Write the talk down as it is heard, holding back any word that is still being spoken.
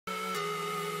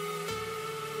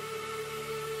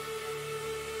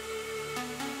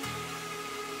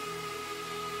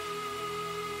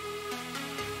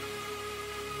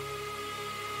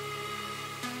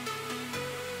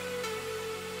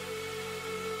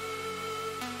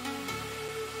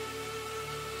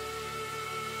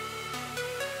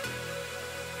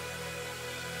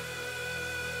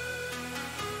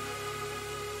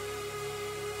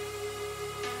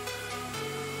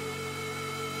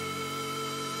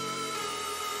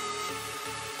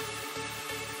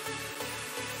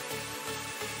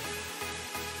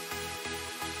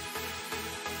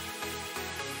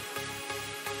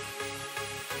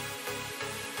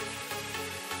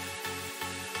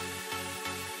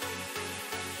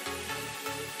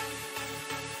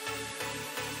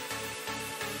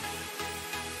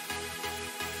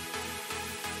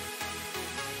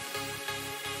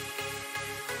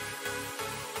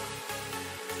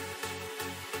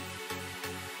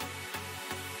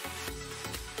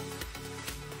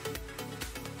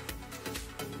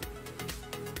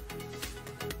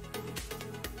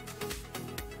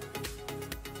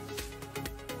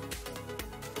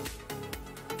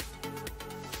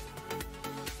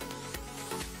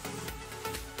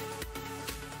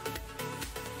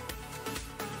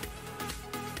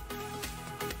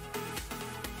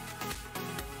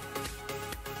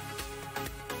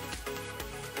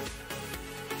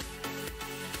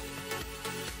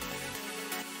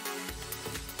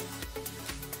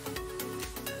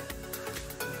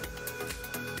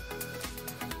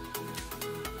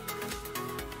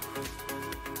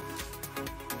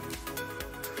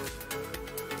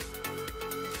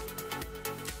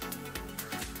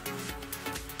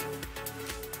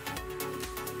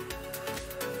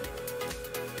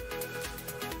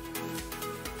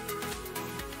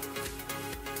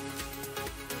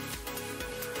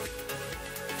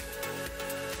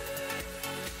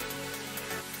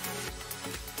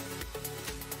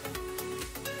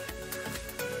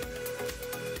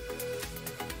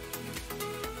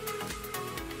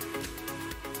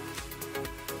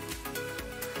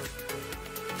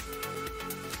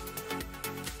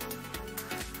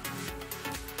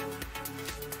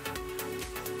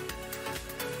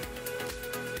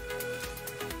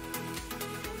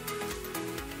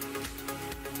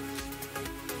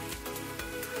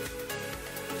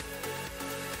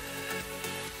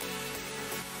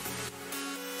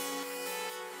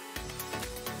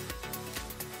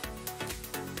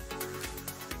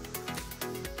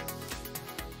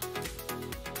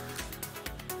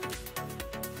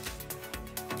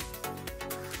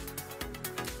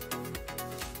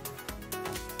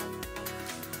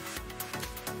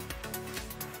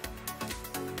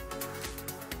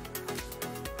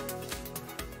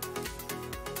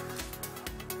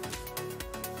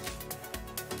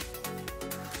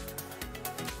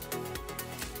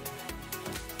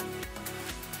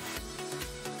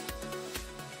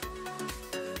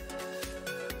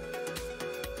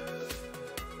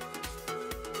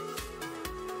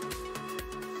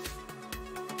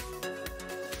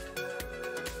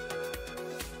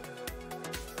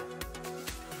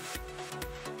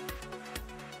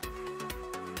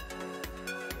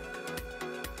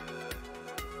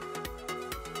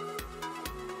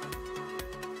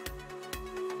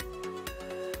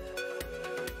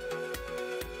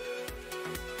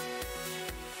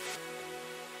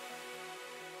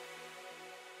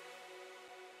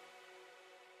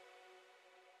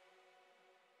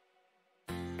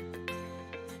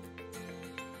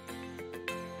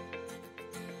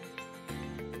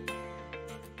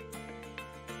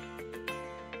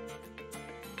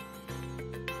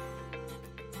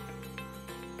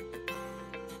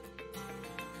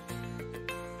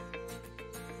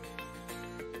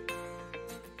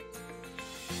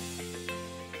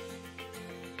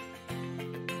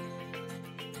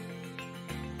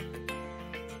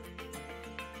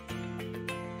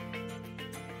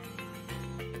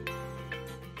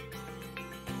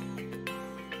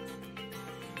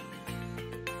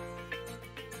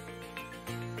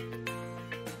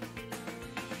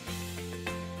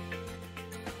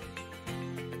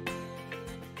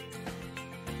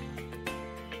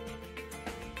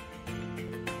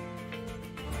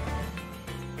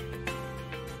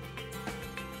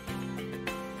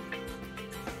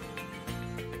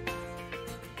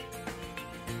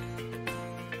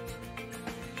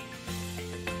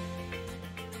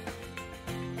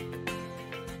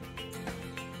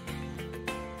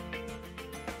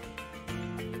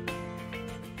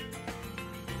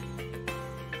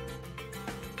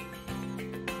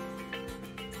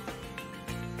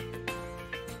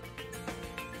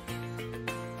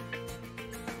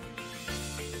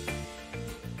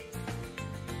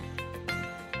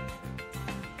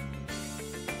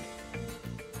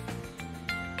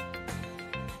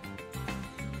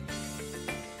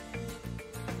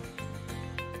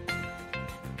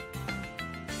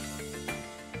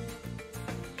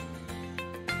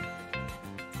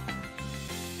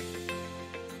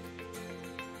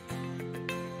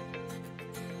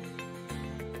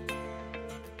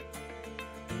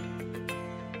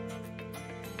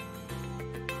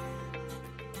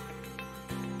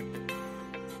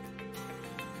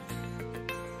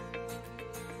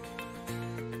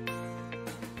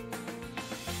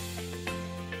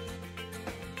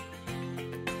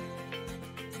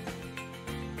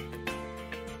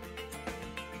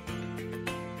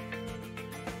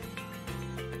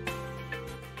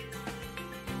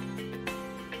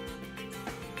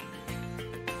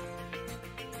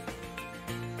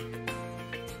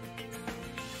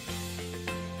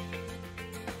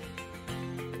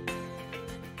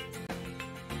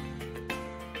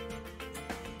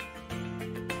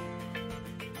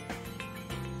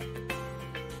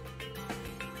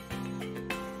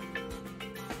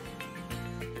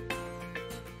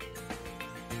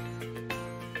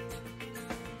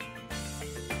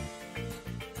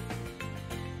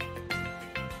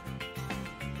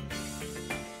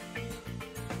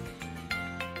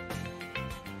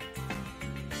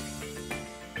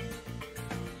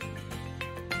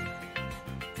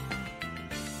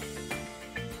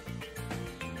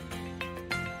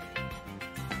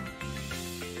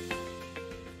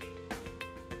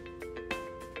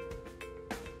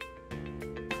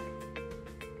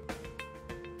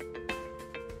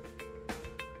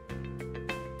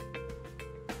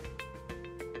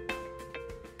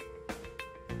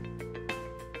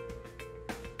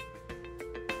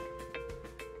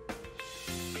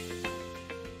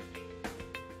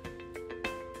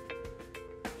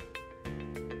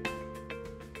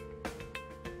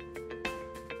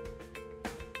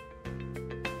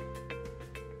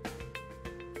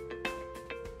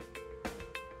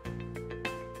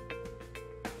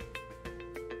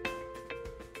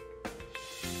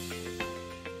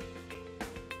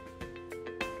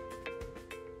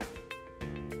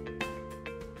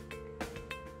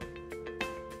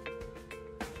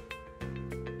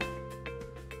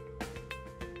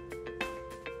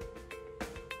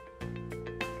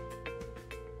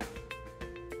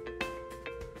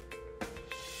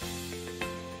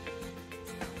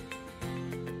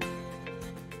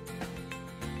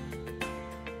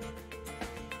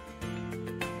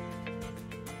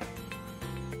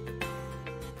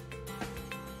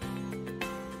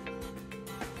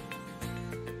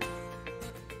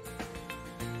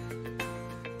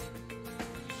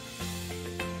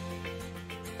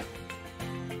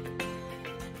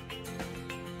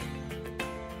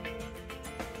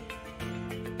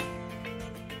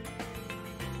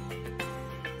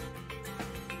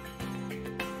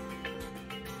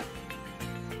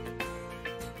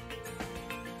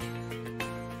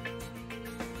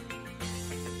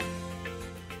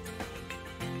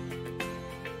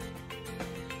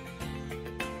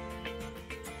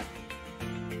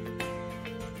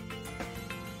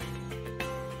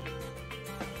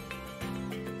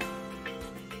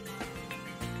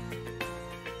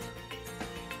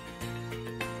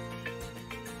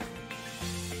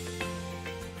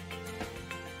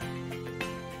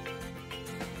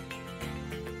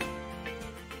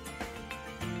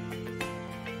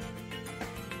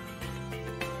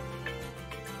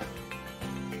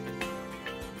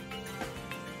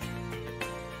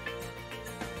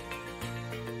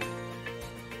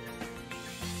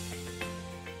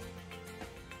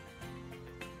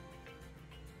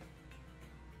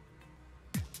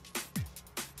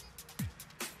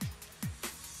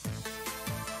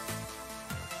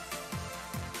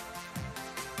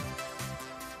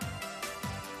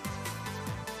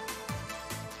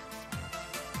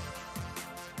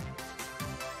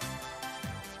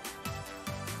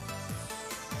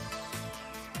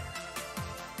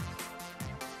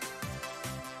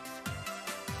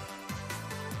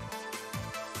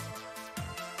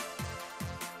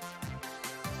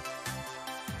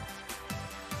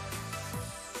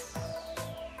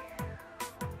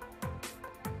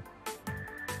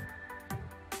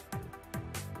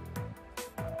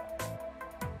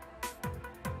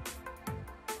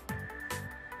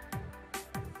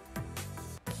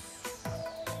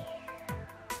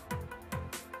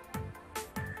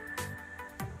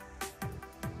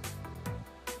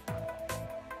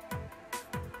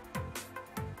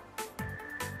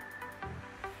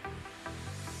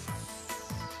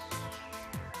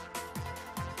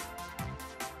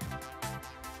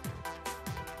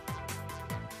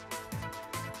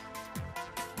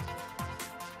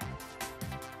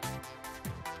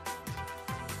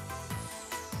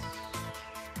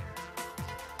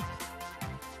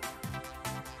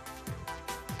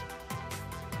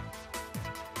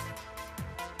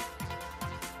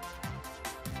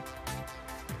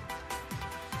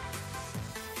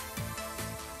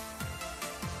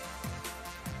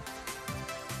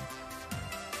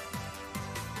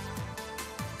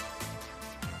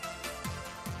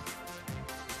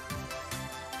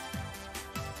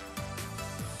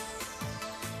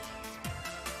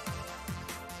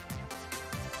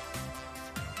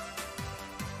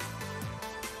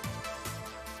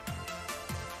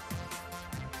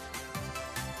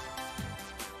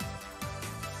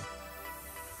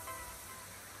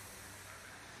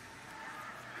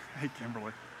Hey,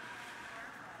 Kimberly.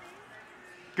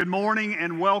 Good morning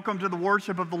and welcome to the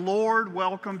worship of the Lord.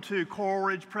 Welcome to Coral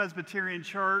Ridge Presbyterian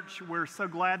Church. We're so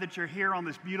glad that you're here on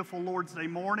this beautiful Lord's Day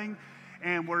morning,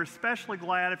 and we're especially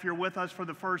glad if you're with us for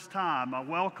the first time.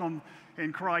 Welcome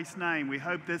in Christ's name. We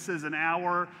hope this is an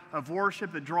hour of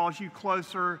worship that draws you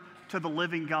closer to the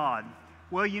living God.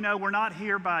 Well, you know, we're not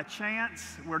here by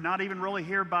chance. We're not even really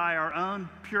here by our own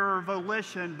pure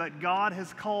volition, but God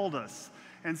has called us.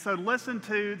 And so listen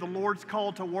to the Lord's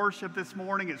call to worship this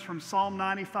morning. It's from Psalm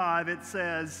 95. It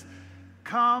says,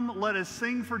 "Come, let us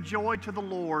sing for joy to the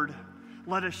Lord.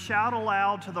 Let us shout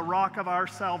aloud to the rock of our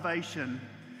salvation.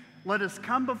 Let us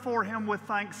come before him with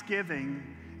thanksgiving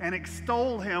and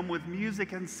extol him with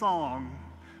music and song.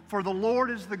 For the Lord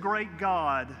is the great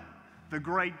God, the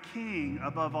great King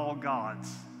above all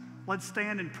gods." Let's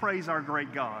stand and praise our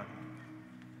great God.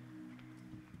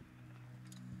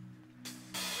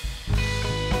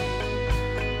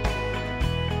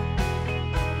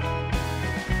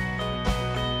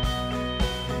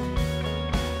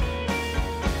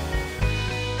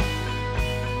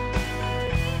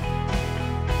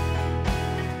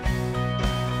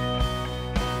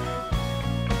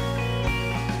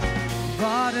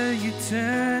 Water you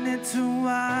turn into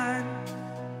wine,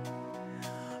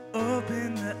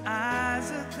 open the eyes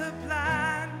of the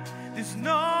blind. There's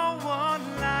no one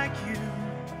like you,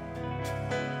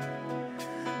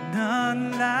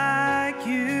 none like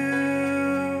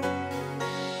you.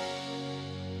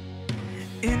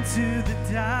 Into the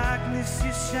darkness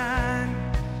you shine,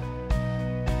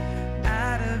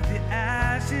 out of the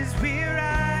ashes we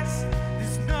rise.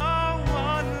 There's no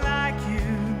one like you,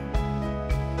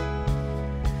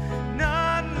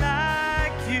 none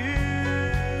like you.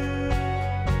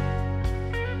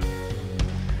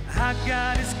 Our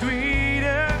God is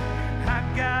greater, our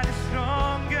God is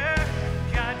stronger.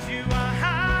 God, you are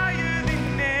higher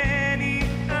than any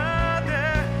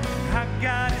other. Our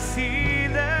God is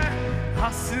healer,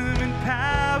 awesome in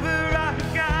power. Our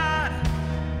God,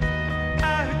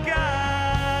 our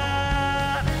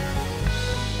God.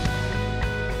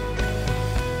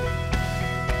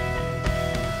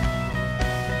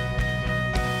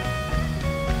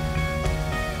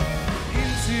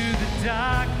 Into the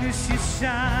darkness you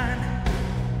shine,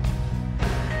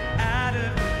 out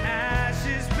of the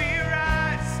ashes we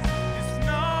rise. There's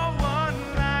no one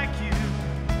like you,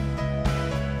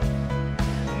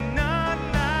 none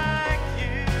like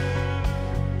you.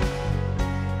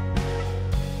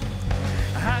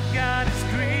 Our God is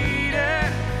greater,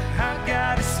 our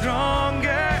God is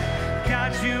stronger.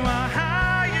 God, you are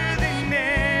higher than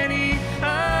any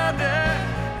other.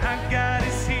 Our God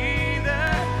is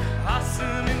healer,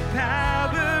 awesome in power.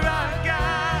 Our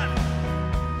God,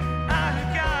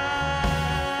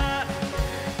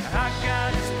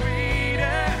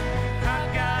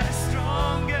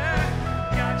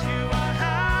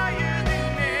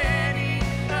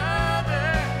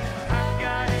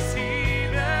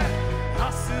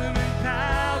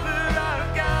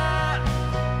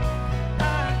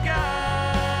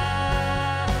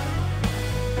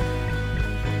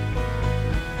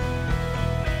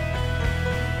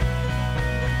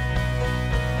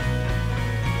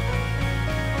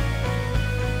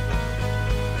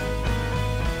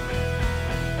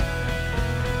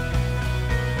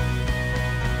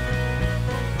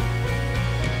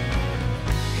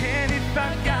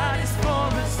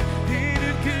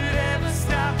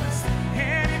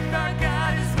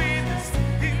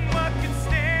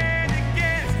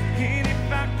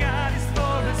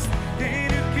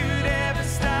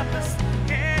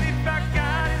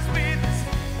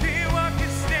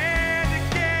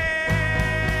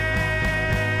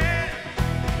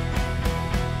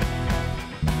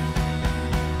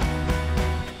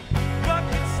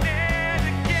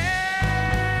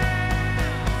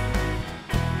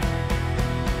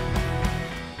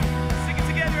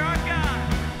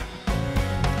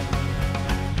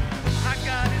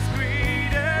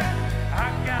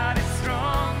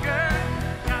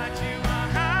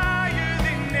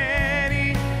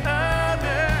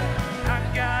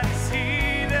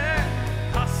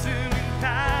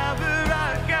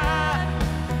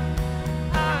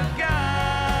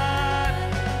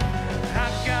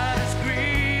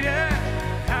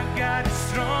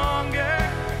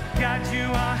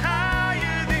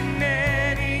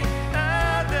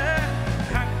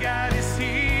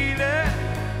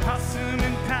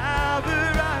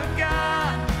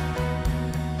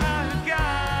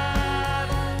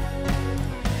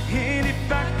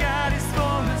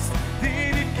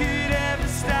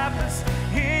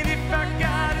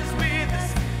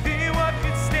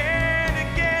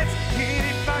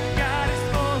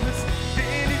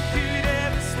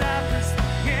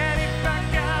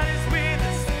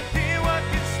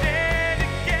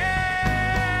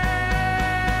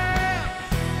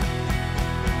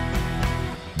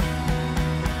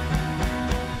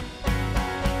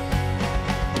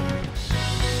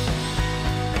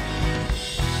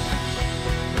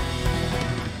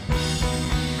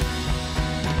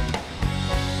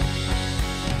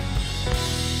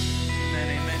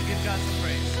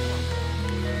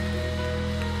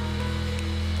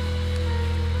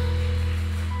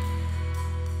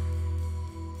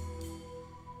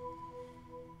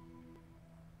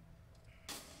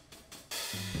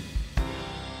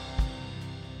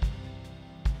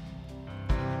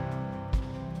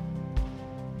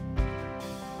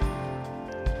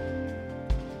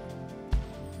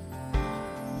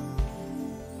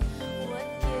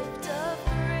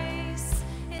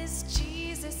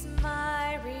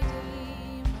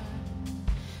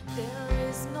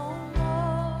 is no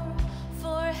more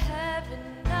for heaven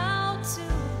now to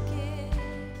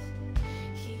give.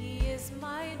 He is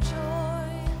my joy,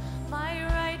 my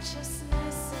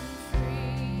righteousness and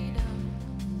freedom,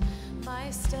 my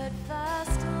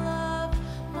steadfast love,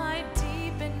 my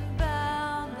deep and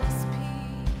boundless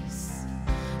peace.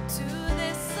 To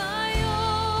this I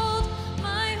hold,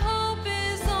 my hope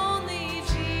is only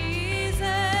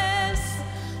Jesus,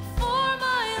 for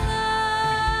my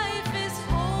life is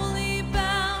wholly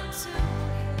bound to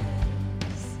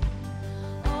His.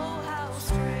 Oh, how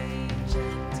strange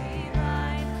and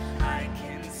divine, I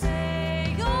can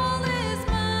say all is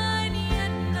mine,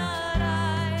 yet not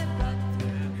I, but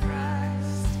through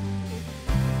Christ in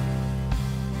me.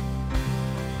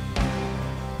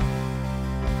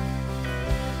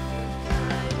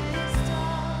 Night is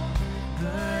dark,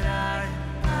 but I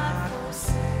am not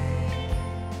forsaken,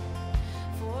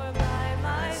 for by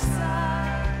my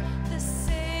side the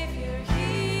Savior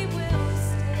He will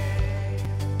stay.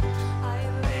 I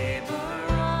labor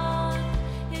on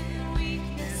in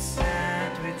weakness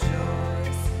and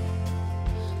rejoicing,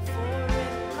 for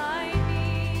in my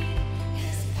need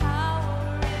His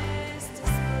power is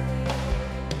displayed.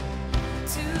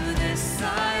 To this I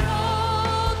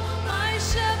hold, my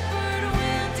shepherd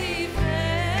will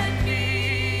defend me.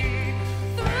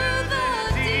 Through the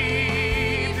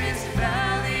deepest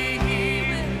valley He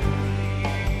will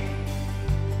lead.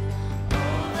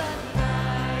 Oh, the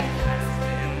night has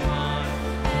been won,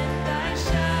 and I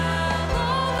shall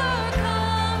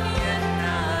overcome, yet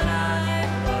not I,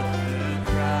 but through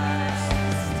Christ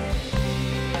in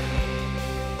me.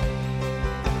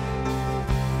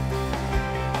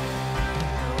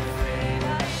 No fate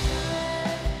I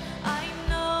dread, I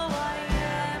know I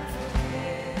am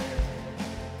forgiven.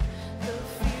 The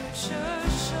future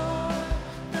sure,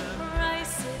 the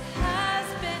price it has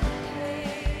been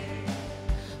paid.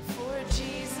 For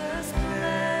Jesus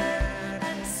bled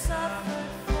and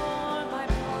suffered for my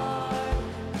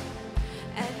pardon,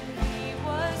 and He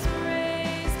was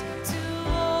raised to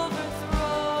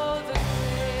overthrow the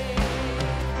grave.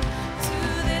 To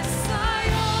this I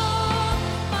hold,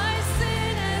 my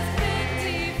sin has been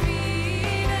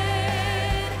defeated.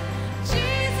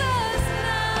 Jesus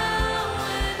now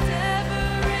and ever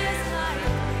is my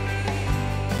plea.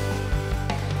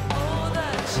 Oh,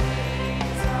 the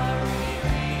chains are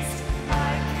released,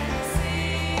 I can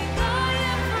sing, I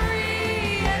am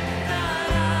free, and not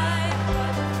I,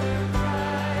 but through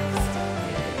Christ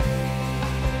in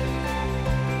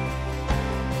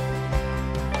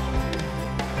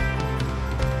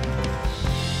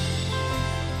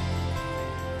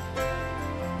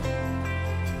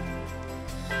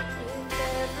With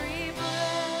every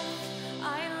breath,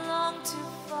 I long to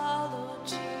follow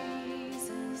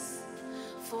Jesus,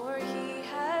 for He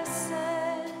has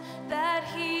said that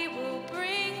He will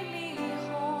bring me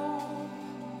home.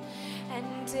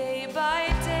 And day by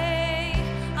day,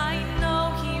 I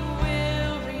know He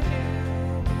will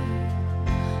renew me,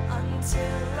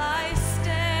 until I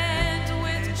stand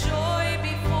with joy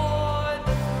before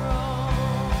the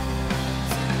throne.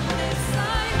 To this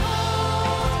I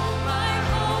hold, my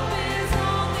hope is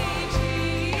only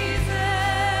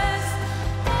Jesus.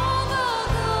 All the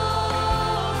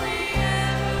glory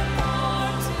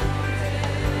evermore to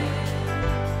Him.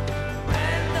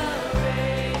 When the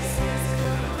race is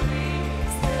complete,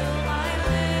 still my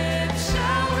lips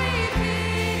shall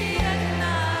repeat, yet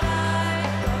not I,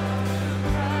 but through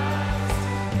Christ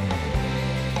in me.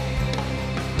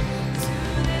 To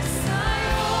this I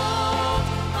hold,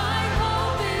 my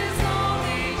hope is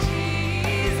only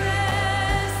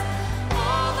Jesus.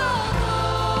 All the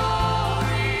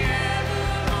glory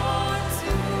evermore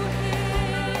to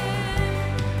Him.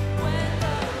 When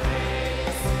the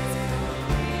race is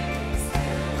complete,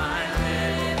 still my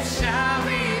lips shall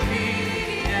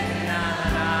repeat, yet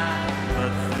not I,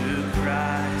 but through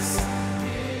Christ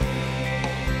in me.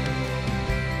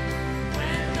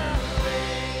 When the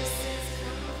race is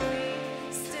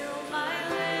complete, still my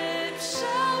lips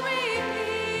shall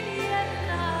repeat, yet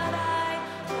not I,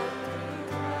 but through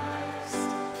Christ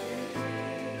in me.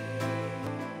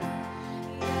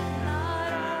 Yet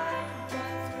not I,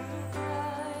 but through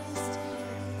Christ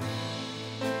in me.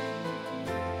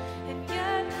 And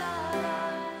yet not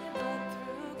I, but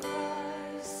through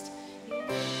Christ in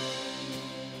me.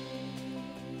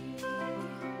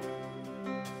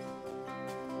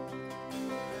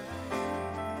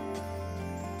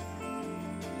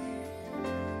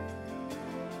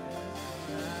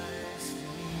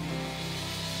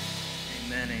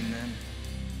 Amen, amen.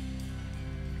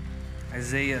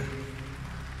 Isaiah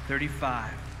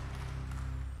 35,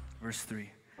 verse 3.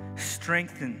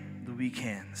 Strengthen the weak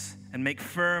hands and make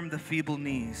firm the feeble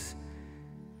knees.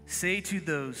 Say to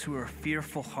those who are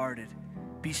fearful-hearted,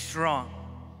 be strong,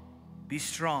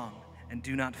 and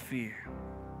do not fear.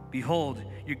 Behold,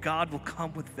 your God will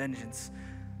come with vengeance.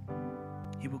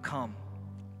 He will come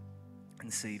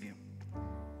and save you.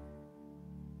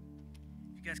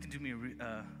 If you guys can do me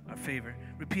a favor,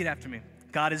 repeat after me.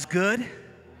 God is good,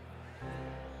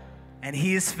 and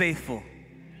He is faithful,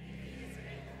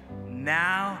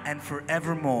 now and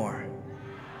forevermore.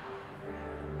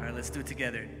 All right, let's do it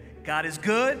together. God is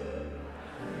good,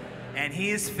 and He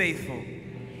is faithful,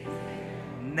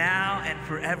 now and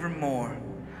forevermore.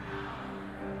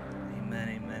 Amen,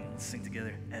 amen. Let's sing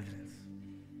together, Evidence.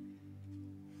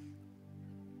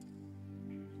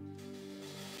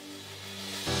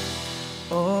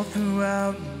 All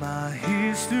throughout my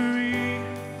history,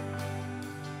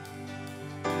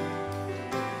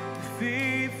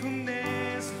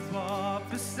 faithfulness has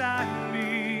walked beside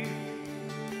me.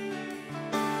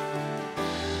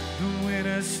 The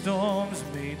winter storms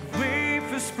made way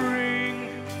for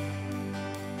spring.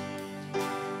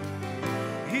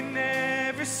 He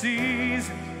never sees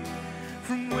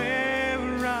from where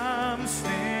I'm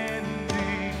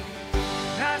standing.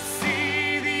 I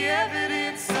see the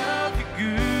evidence of your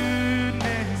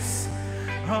goodness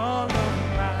all over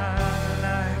my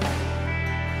life,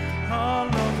 all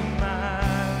over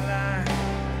my life.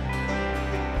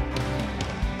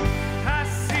 I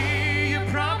see your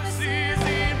promises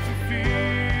in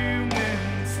fulfillment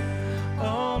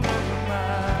all over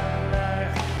my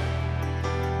life,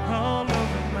 all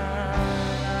over my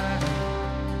life.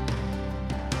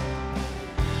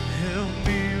 Help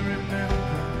me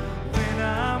remember when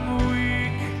I'm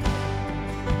weak.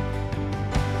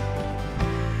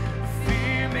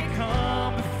 Fear may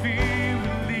come, but fear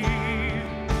will leave.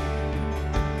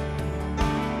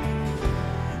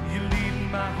 You lead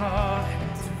my heart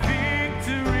to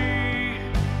victory.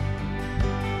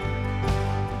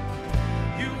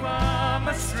 You are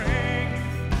my strength,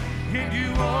 and you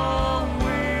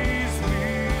always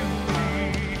will be.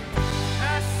 I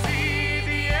see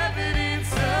the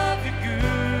evidence of your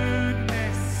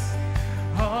goodness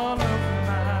all over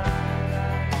my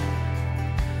life,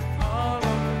 all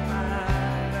over my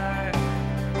life.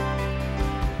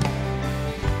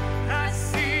 I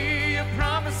see your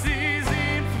promises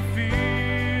in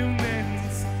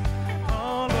fulfillment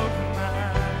all over my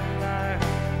life,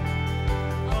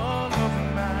 all over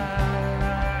my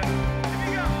life. Here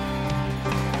we go.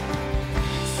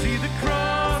 See the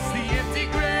cross, the empty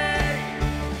grave,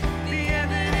 the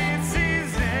evidence is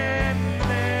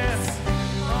endless.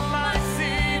 All my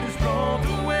sin is rolled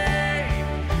away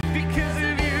because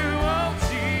of you, oh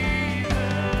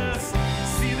Jesus.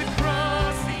 See the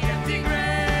cross, the empty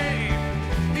grave,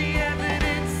 the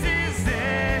evidence is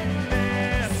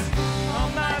endless. All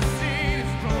my sin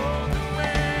is rolled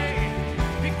away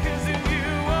because of you,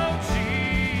 oh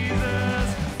Jesus.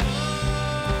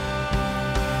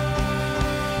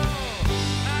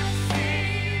 I see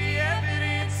the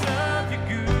evidence of your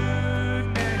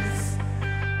goodness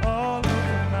all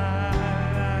over my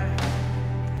life,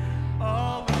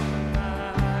 all over my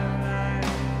life.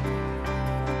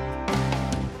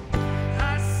 I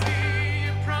see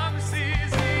your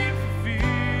promises in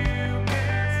fulfillment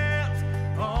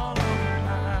all over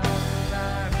my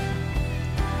life,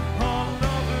 all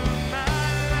over my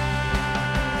life.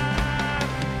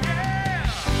 Yeah,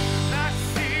 I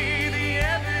see the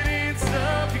evidence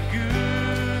of your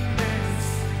goodness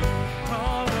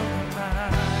all over my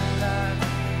life,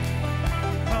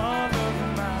 all over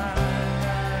my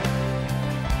life.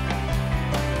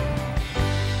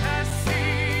 I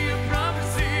see your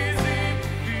promises in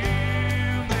fulfillment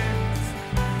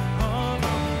all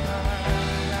over my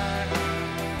life,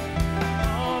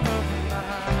 all over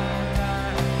my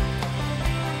life.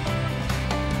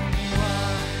 Why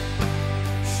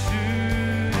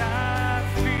should I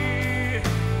fear?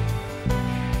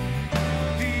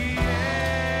 The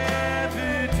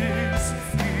evidence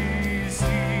is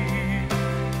here.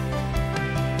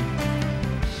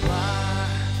 Why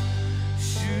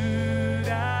should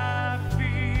I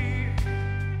fear?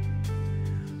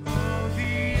 Oh,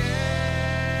 the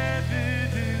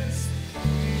evidence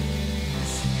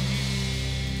is here.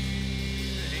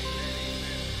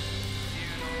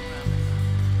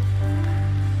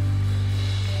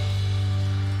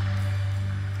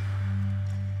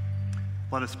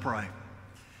 Let us pray.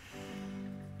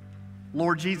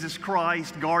 Lord Jesus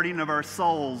Christ, guardian of our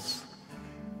souls,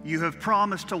 you have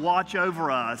promised to watch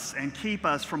over us and keep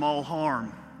us from all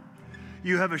harm.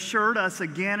 You have assured us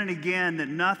again and again that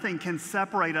nothing can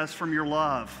separate us from your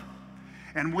love.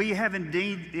 And we have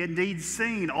indeed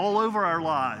seen all over our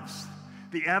lives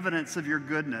the evidence of your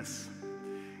goodness.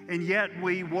 And yet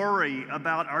we worry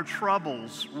about our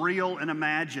troubles, real and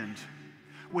imagined.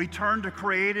 We turn to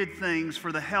created things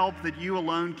for the help that you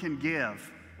alone can give.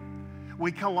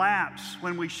 We collapse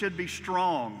when we should be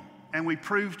strong, and we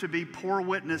prove to be poor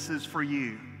witnesses for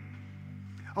you.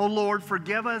 Oh Lord,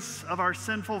 forgive us of our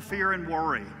sinful fear and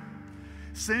worry.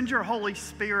 Send your Holy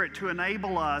Spirit to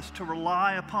enable us to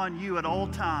rely upon you at all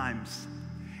times.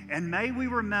 And may we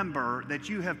remember that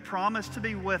you have promised to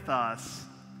be with us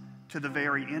to the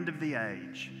very end of the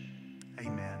age.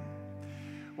 Amen.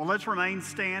 Well, let's remain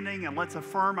standing and let's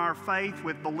affirm our faith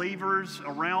with believers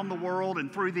around the world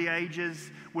and through the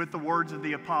ages with the words of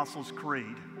the Apostles'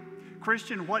 Creed.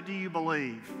 Christian, what do you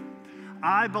believe?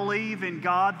 I believe in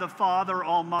God the Father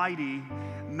Almighty,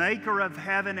 maker of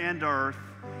heaven and earth,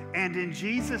 and in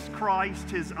Jesus Christ,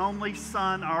 his only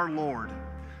Son, our Lord,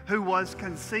 who was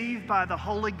conceived by the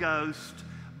Holy Ghost,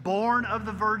 born of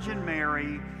the Virgin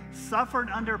Mary, suffered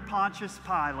under Pontius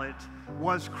Pilate,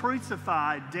 was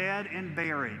crucified, dead, and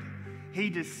buried. He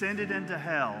descended into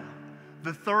hell.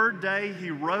 The third day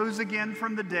he rose again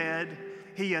from the dead.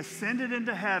 He ascended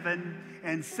into heaven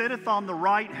and sitteth on the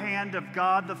right hand of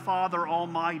God the Father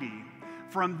Almighty.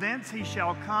 From thence he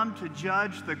shall come to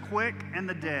judge the quick and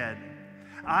the dead.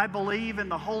 I believe in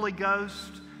the Holy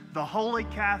Ghost, the Holy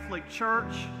Catholic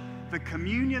Church, the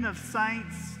communion of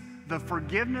saints, the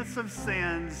forgiveness of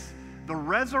sins, the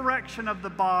resurrection of the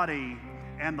body,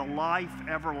 and the life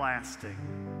everlasting.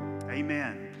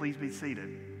 Amen. Please be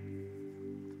seated.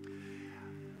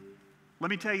 Let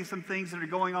me tell you some things that are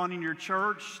going on in your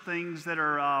church, things that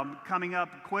are coming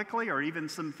up quickly, or even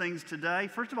some things today.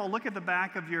 First of all, look at the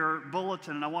back of your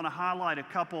bulletin, and I want to highlight a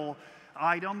couple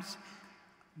items.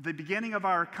 The beginning of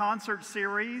our concert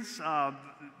series,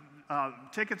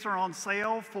 tickets are on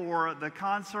sale for the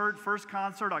concert, first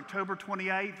concert, October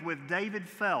 28th, with David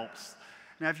Phelps.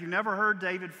 Now, if you've never heard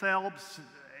David Phelps,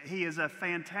 he is a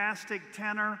fantastic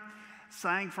tenor,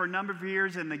 sang for a number of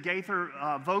years in the Gaither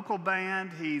Vocal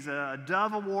Band. He's a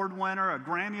Dove Award winner, a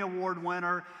Grammy Award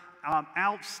winner,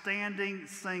 outstanding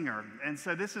singer. And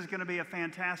so this is going to be a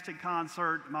fantastic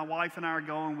concert. My wife and I are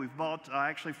going. We've bought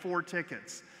actually 4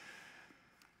 tickets.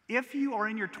 If you are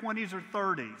in your 20s or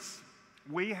 30s,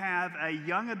 we have a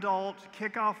young adult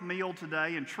kickoff meal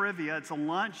today in trivia. It's a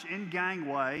lunch in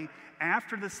Gangway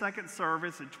after the second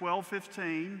service at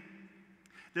 12:15.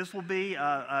 This will be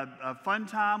a fun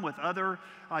time with other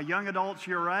young adults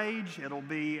your age. It'll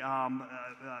be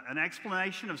an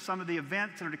explanation of some of the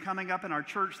events that are coming up in our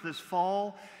church this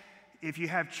fall. If you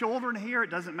have children here, it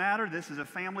doesn't matter. This is a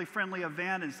family-friendly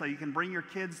event, and so you can bring your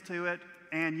kids to it.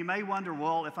 And you may wonder,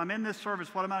 well, if I'm in this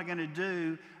service, what am I going to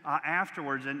do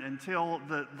afterwards and until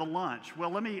the lunch? Well,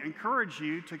 let me encourage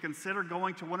you to consider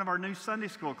going to one of our new Sunday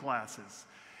school classes.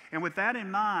 And with that in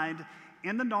mind,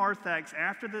 in the narthex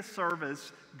after this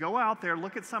service, go out there,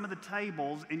 look at some of the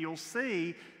tables, and you'll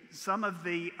see some of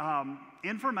the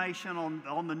information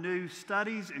on the new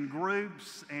studies and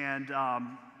groups and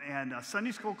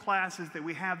Sunday school classes that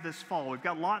we have this fall. We've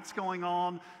got lots going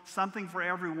on, something for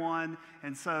everyone,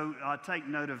 and so take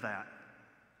note of that.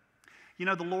 You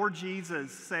know, the Lord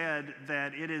Jesus said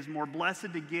that it is more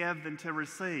blessed to give than to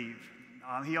receive.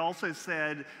 He also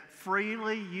said,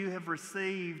 freely you have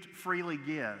received, freely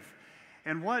give.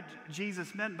 And what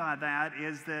Jesus meant by that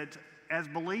is that as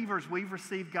believers, we've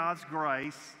received God's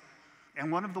grace,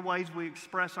 and one of the ways we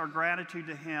express our gratitude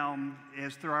to Him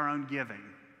is through our own giving.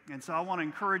 And so I want to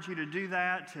encourage you to do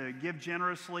that, to give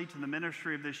generously to the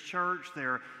ministry of this church.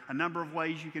 There are a number of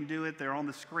ways you can do it. They're on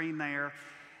the screen there.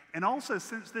 And also,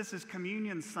 since this is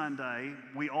Communion Sunday,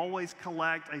 we always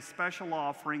collect a special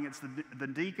offering. It's the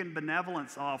Deacon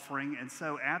Benevolence Offering. And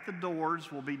so at the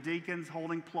doors will be deacons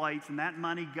holding plates, and that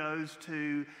money goes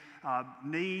to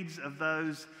needs of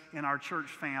those in our church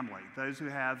family, those who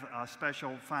have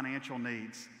special financial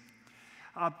needs.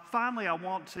 Finally, I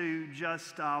want to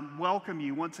just welcome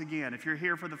you once again. If you're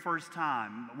here for the first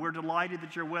time, we're delighted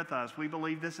that you're with us. We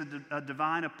believe this is a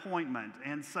divine appointment.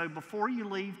 And so before you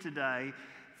leave today,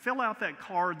 fill out that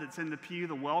card that's in the pew,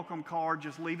 the welcome card.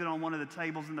 Just leave it on one of the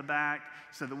tables in the back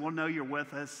so that we'll know you're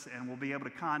with us and we'll be able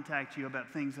to contact you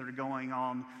about things that are going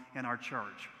on in our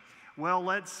church. Well,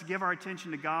 let's give our attention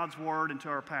to God's Word and to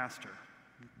our pastor.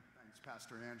 Thanks,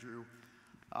 Pastor Andrew.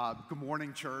 Good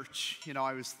morning, church. You know,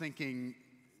 I was thinking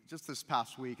just this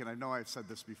past week, and I know I've said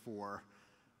this before,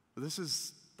 but this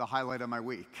is the highlight of my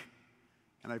week,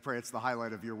 and I pray it's the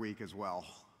highlight of your week as well.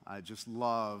 I just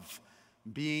love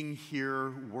being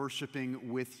here,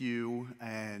 worshiping with you,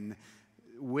 and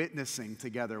witnessing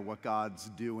together what God's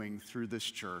doing through this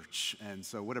church. And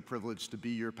so what a privilege to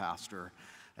be your pastor.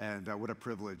 And what a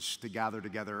privilege to gather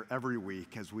together every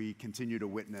week as we continue to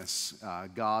witness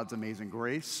God's amazing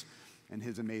grace and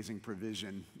his amazing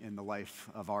provision in the life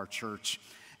of our church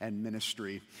and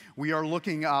ministry. We are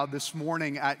looking this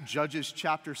morning at Judges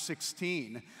chapter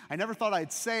 16. I never thought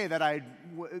I'd say that I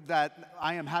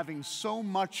am having so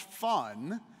much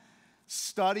fun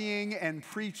studying and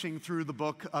preaching through the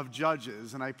book of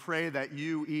Judges. And I pray that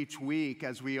you each week,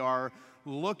 as we are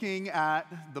looking at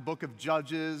the book of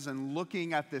Judges and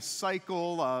looking at this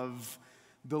cycle of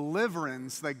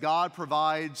deliverance that God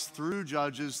provides through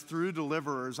judges, through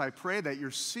deliverers, I pray that you're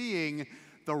seeing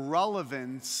the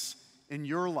relevance in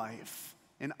your life,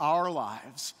 in our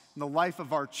lives, in the life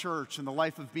of our church, in the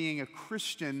life of being a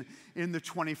Christian in the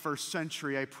 21st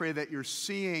century. I pray that you're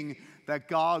seeing that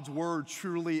God's word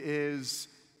truly is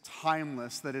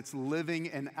timeless, that it's living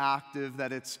and active,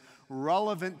 that it's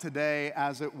relevant today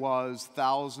as it was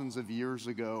thousands of years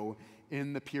ago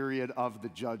in the period of the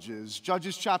Judges.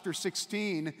 Judges chapter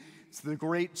 16, it's the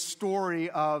great story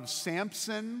of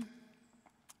Samson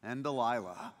and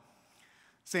Delilah.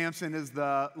 Samson is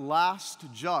the last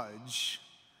judge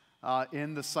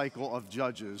in the cycle of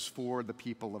judges for the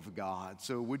people of God.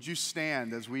 So would you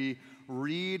stand as we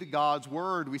read God's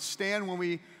word? We stand when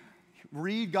we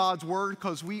read God's word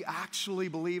because we actually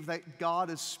believe that God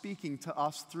is speaking to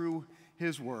us through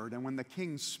his word. And when the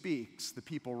king speaks, the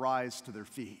people rise to their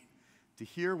feet to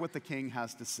hear what the king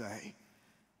has to say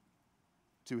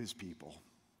to his people.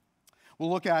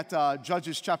 We'll look at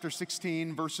Judges chapter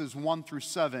 16, verses 1 through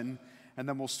 7, and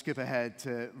then we'll skip ahead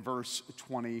to verse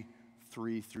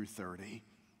 23 through 30.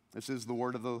 This is the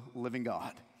word of the living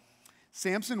God.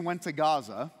 Samson went to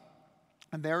Gaza,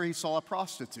 and there he saw a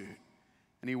prostitute,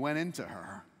 and he went into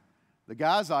her. The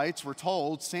Gazites were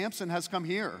told, "Samson has come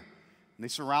here." And they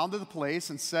surrounded the place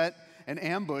and set an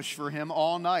ambush for him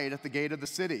all night at the gate of the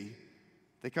city.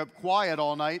 They kept quiet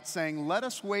all night, saying, "Let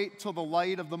us wait till the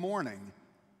light of the morning.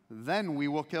 Then we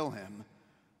will kill him."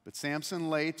 But Samson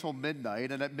lay till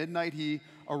midnight, and at midnight he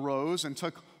arose and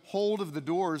took hold of the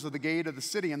doors of the gate of the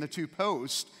city and the two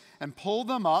posts, and pulled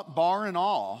them up, bar and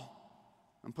all,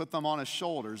 and put them on his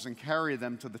shoulders, and carried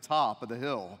them to the top of the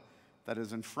hill that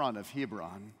is in front of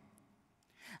Hebron.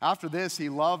 After this, he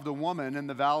loved a woman in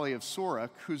the valley of Sorek,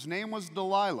 whose name was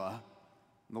Delilah.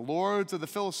 And the lords of the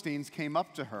Philistines came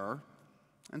up to her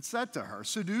and said to her,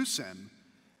 "Seduce him,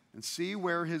 and see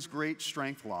where his great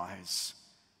strength lies,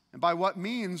 and by what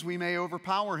means we may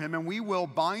overpower him, and we will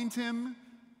bind him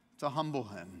to humble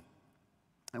him,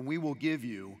 and we will give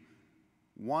you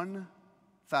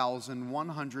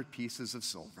 1,100 pieces of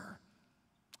silver."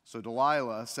 So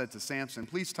Delilah said to Samson,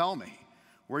 "Please tell me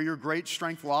where your great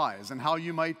strength lies and how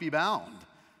you might be bound,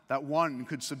 that one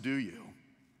could subdue you."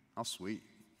 How sweet.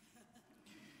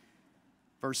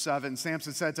 Verse 7,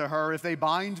 Samson said to her, "If they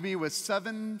bind me with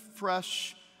 7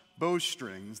 fresh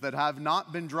bowstrings that have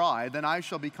not been dried, then I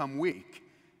shall become weak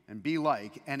and be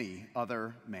like any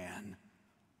other man."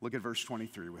 Look at verse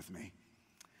 23 with me.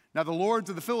 Now the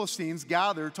lords of the Philistines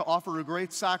gathered to offer a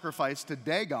great sacrifice to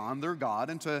Dagon, their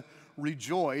god, and to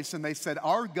rejoice. And they said,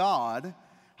 "Our God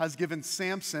has given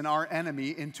Samson, our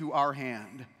enemy, into our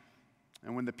hand."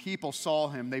 And when the people saw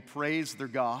him, they praised their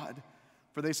God.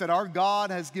 For they said, "Our God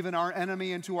has given our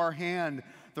enemy into our hand,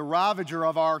 the ravager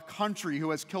of our country,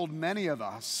 who has killed many of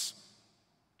us."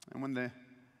 And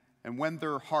when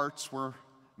their hearts were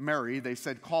merry, they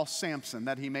said, "Call Samson,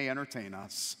 that he may entertain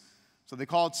us." So they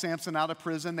called Samson out of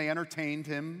prison. They entertained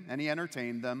him, and he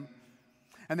entertained them.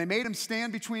 And they made him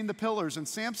stand between the pillars. And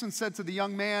Samson said to the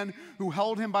young man who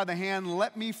held him by the hand,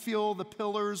 "Let me feel the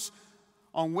pillars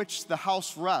on which the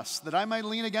house rests, that I might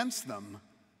lean against them."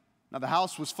 Now the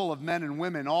house was full of men and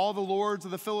women. All the lords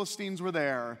of the Philistines were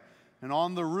there. And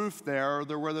on the roof there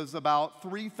was about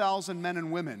 3,000 men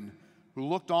and women who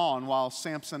looked on while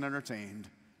Samson entertained.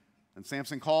 And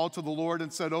Samson called to the Lord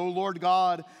and said, "O Lord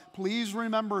God, please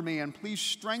remember me and please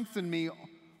strengthen me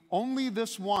only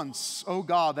this once, O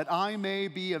God, that I may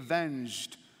be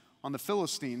avenged on the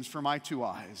Philistines for my 2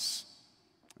 eyes."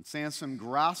 And Samson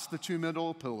grasped the 2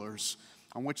 middle pillars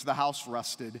on which the house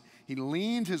rested. He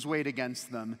leaned his weight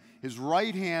against them, his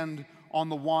right hand on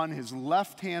the one, his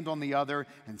left hand on the other.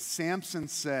 And Samson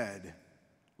said,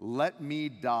 "Let me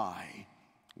die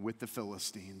with the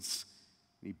Philistines."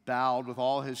 And he bowed with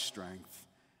all his strength.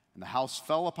 And the house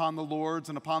fell upon the lords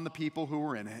and upon the people who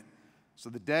were in it. So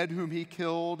the dead whom he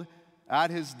killed at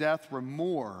his death were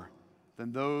more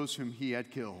than those whom he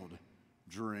had killed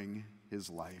during his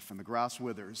life. And the grass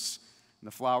withers, and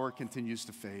the flower continues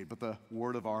to fade, but the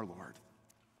word of our Lord,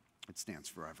 it stands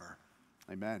forever.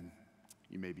 Amen.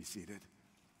 You may be seated.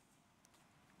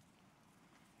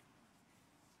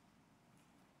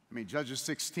 I mean, Judges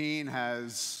 16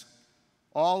 has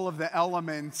all of the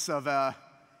elements of a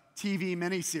TV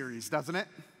miniseries, doesn't it?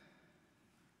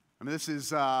 I mean, this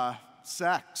is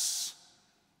sex,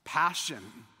 passion,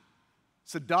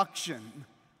 seduction,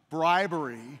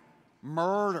 bribery,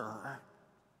 murder.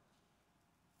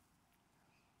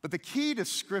 But the key to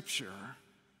Scripture,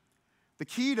 the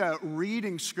key to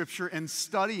reading Scripture and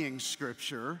studying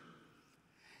Scripture,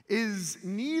 is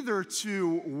neither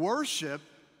to worship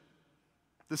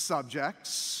the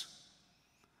subjects,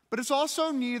 but it's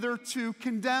also neither to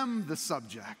condemn the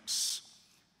subjects.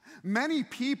 Many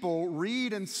people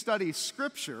read and study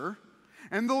Scripture,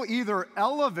 and they'll either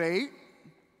elevate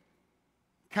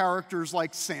characters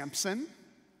like Samson,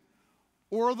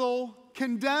 or they'll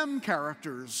condemn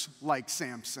characters like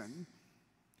Samson.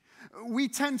 We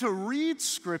tend to read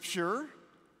Scripture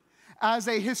as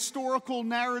a historical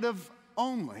narrative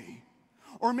only.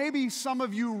 Or maybe some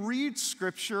of you read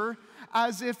Scripture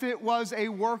as if it was a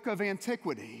work of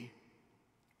antiquity.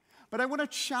 But I want to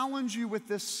challenge you with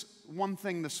this one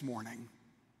thing this morning: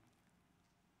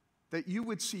 that you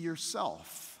would see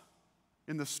yourself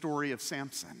in the story of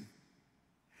Samson.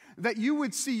 That you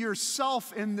would see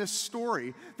yourself in this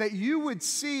story. That you would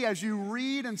see, as you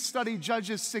read and study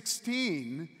Judges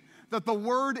 16, that the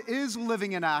Word is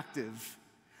living and active.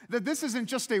 That this isn't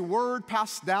just a word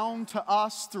passed down to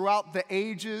us throughout the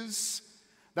ages,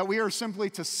 that we are simply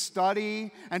to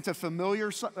study and to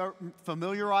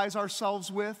familiarize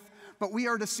ourselves with, but we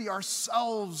are to see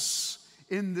ourselves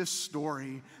in this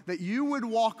story. That you would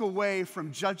walk away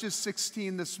from Judges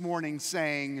 16 this morning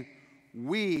saying,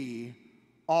 we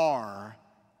are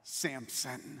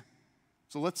Samson.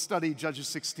 So let's study Judges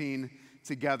 16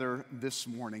 together this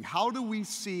morning. How do we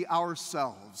see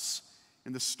ourselves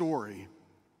in the story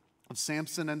of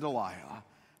Samson and Delilah,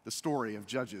 the story of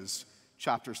Judges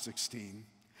chapter 16?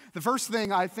 The first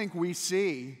thing I think we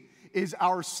see is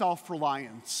our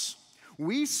self-reliance.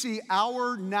 We see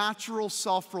our natural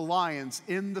self-reliance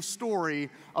in the story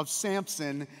of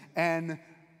Samson and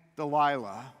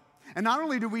Delilah. And not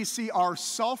only do we see our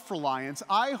self-reliance,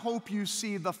 I hope you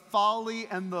see the folly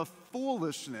and the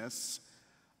foolishness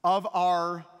of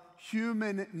our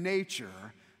human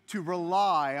nature to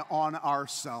rely on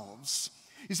ourselves.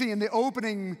 You see, in the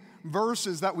opening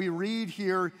verses that we read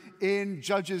here in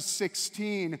Judges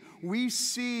 16, we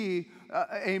see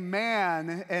a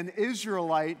man, an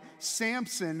Israelite,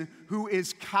 Samson, who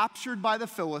is captured by the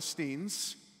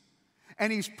Philistines,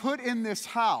 and he's put in this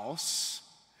house.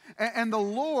 And the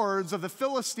lords of the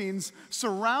Philistines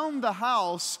surround the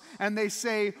house, and they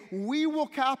say, we will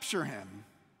capture him.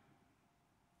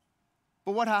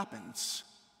 But what happens?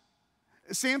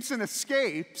 Samson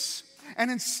escapes,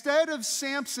 and instead of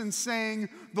Samson saying,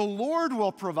 the Lord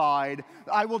will provide,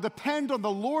 I will depend on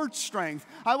the Lord's strength,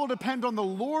 I will depend on the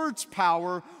Lord's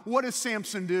power, what does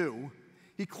Samson do?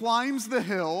 He climbs the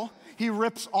hill, he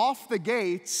rips off the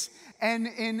gates, and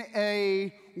in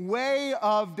a way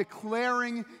of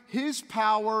declaring his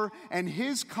power and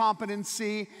his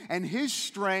competency and his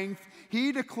strength,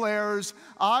 he declares,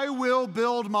 I will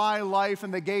build my life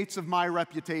and the gates of my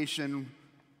reputation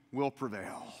will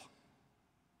prevail.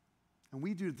 And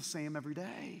we do the same every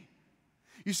day.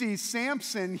 You see,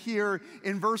 Samson here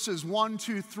in verses 1,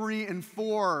 2, 3, and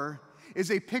 4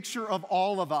 is a picture of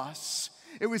all of us.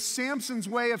 It was Samson's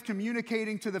way of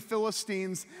communicating to the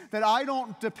Philistines that I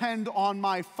don't depend on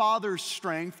my father's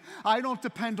strength, I don't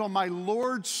depend on my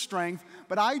Lord's strength,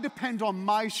 but I depend on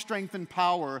my strength and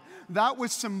power. That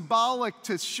was symbolic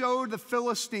to show the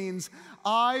Philistines,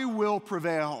 I will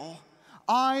prevail.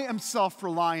 I am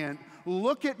self-reliant.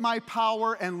 Look at my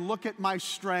power and look at my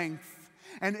strength.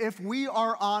 And if we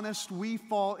are honest, we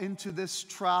fall into this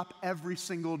trap every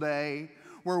single day,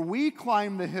 where we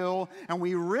climb the hill and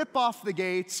we rip off the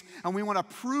gates and we want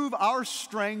to prove our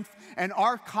strength and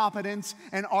our competence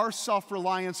and our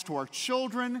self-reliance to our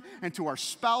children and to our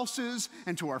spouses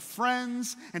and to our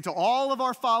friends and to all of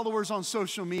our followers on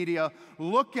social media.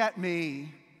 Look at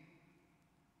me.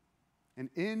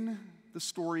 And in the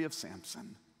story of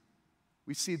Samson,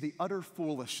 we see the utter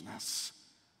foolishness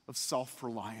of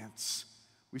self-reliance.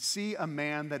 We see a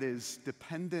man that is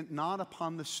dependent not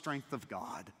upon the strength of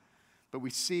God, but we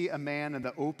see a man in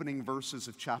the opening verses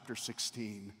of chapter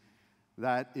 16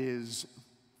 that is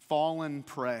fallen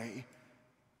prey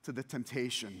to the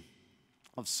temptation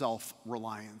of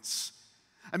self-reliance.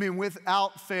 I mean,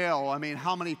 without fail,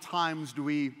 how many times do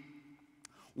we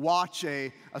watch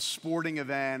a sporting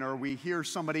event, or we hear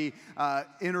somebody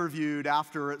interviewed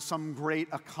after some great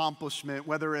accomplishment,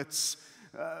 whether it's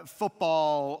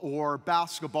football or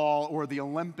basketball or the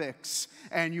Olympics,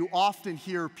 and you often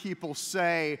hear people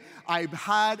say, I've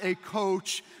had a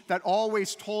coach that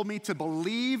always told me to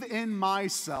believe in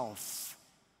myself.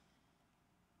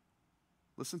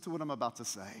 Listen to what I'm about to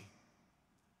say.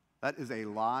 That is a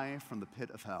lie from the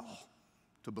pit of hell,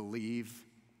 to believe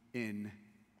in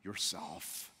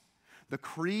yourself. The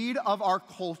creed of our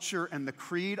culture and the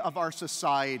creed of our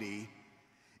society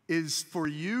is for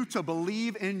you to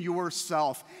believe in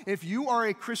yourself. If you are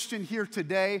a Christian here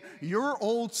today, your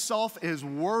old self is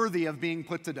worthy of being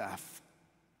put to death.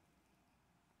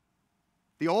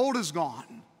 The old is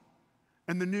gone,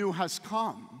 and the new has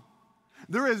come.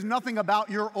 There is nothing about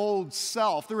your old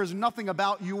self, there is nothing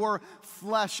about your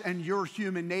flesh and your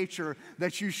human nature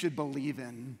that you should believe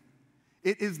in.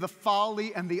 It is the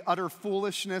folly and the utter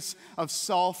foolishness of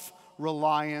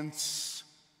self-reliance.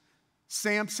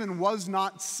 Samson was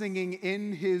not singing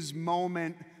in his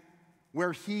moment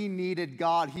where he needed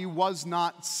God. He was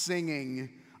not singing,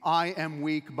 I am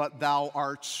weak, but thou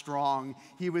art strong.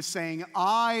 He was saying,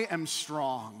 I am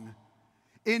strong.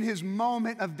 In his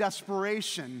moment of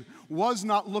desperation, was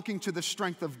not looking to the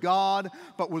strength of God,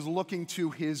 but was looking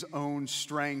to his own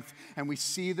strength. And we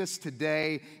see this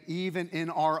today, even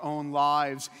in our own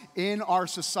lives. In our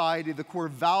society, the core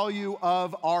value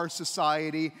of our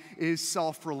society is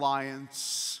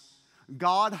self-reliance.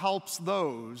 God helps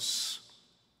those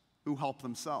who help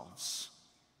themselves.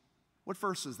 What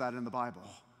verse is that in the Bible?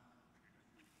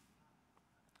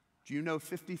 Do you know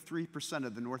 53%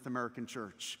 of the North American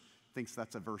church thinks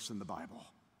that's a verse in the Bible?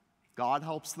 God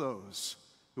helps those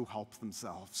who help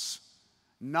themselves.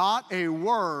 Not a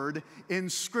word in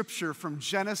Scripture from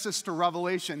Genesis to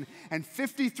Revelation, and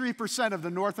 53% of the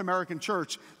North American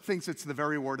church thinks it's the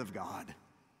very word of God.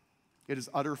 It is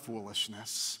utter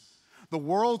foolishness. The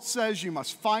world says you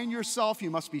must find yourself, you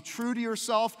must be true to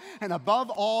yourself, and above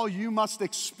all, you must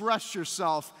express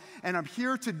yourself. And I'm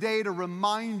here today to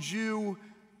remind you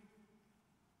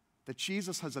that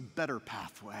Jesus has a better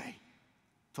pathway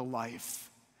to life.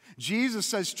 Jesus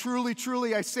says, truly,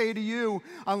 truly, I say to you,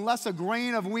 unless a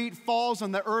grain of wheat falls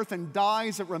on the earth and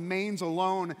dies, it remains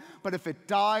alone. But if it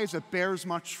dies, it bears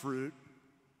much fruit.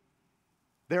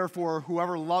 Therefore,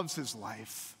 whoever loves his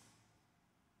life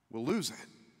will lose it.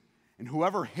 And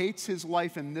whoever hates his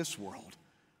life in this world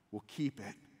will keep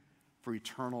it for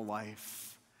eternal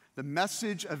life. The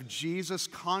message of Jesus,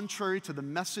 contrary to the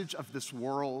message of this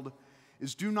world,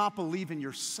 is do not believe in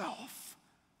yourself.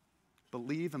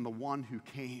 Believe in the one who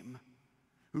came,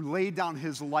 who laid down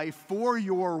his life for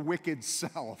your wicked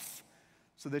self,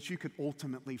 so that you could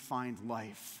ultimately find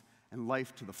life, and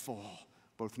life to the full,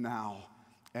 both now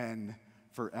and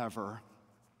forever.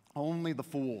 Only the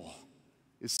fool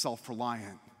is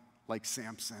self-reliant, like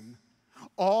Samson.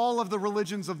 All of the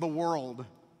religions of the world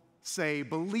say,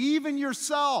 believe in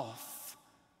yourself.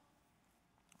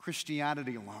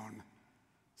 Christianity alone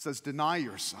says, deny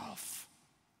yourself.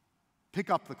 Pick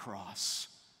up the cross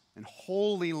and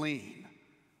wholly lean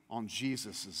on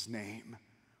Jesus' name.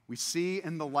 We see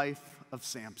in the life of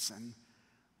Samson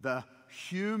our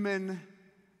human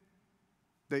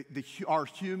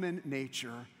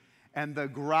nature and the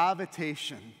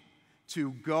gravitation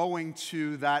to going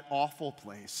to that awful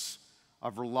place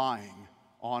of relying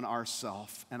on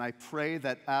ourselves. And I pray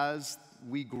that as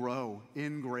we grow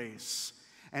in grace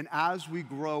and as we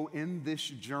grow in this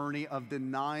journey of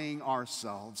denying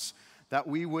ourselves, that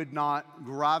we would not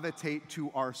gravitate to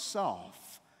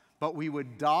ourself, but we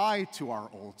would die to our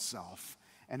old self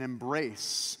and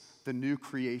embrace the new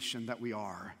creation that we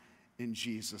are in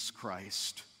Jesus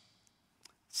Christ.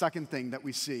 Second thing that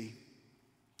we see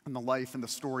in the life and the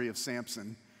story of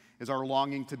Samson is our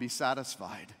longing to be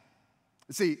satisfied.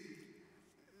 See,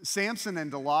 Samson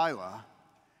and Delilah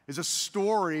is a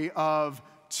story of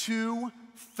two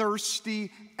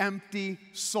thirsty, empty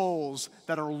souls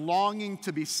that are longing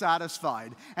to be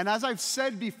satisfied. And as I've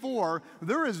said before,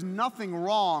 there is nothing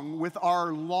wrong with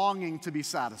our longing to be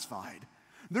satisfied.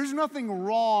 There's nothing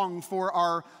wrong for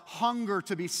our hunger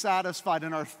to be satisfied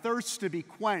and our thirst to be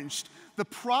quenched. The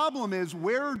problem is,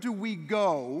 where do we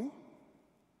go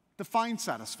to find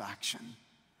satisfaction?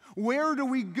 Where do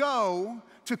we go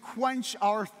to quench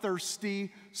our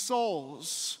thirsty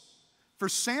souls? For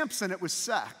Samson, it was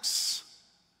sex.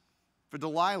 For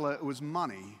Delilah, it was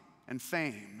money and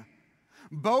fame.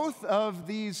 Both of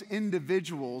these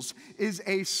individuals is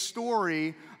a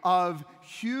story of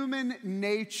human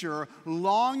nature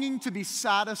longing to be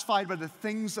satisfied by the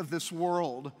things of this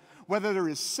world, whether there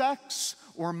is sex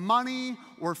or money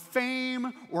or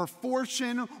fame or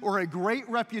fortune or a great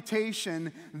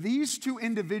reputation. These two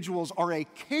individuals are a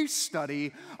case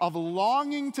study of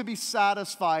longing to be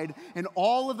satisfied in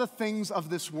all of the things of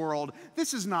this world.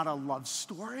 This is not a love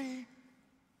story.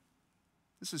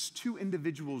 This is two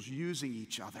individuals using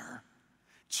each other.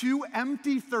 Two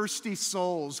empty, thirsty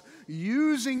souls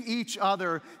using each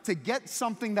other to get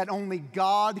something that only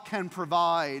God can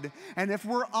provide. And if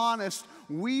we're honest,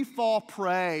 we fall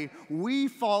prey, we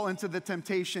fall into the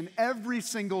temptation every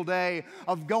single day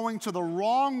of going to the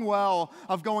wrong well,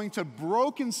 of going to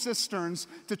broken cisterns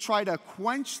to try to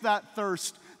quench that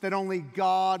thirst that only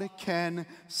God can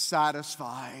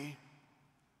satisfy.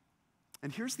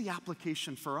 And here's the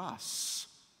application for us.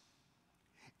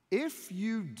 If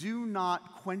you do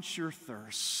not quench your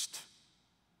thirst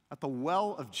at the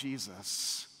well of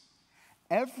Jesus,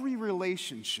 every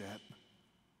relationship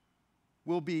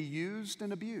will be used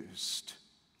and abused.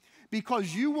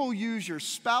 Because you will use your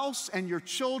spouse and your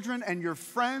children and your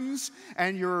friends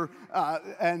and your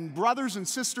and brothers and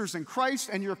sisters in Christ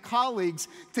and your colleagues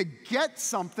to get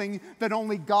something that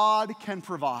only God can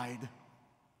provide.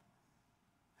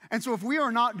 And so if we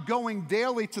are not going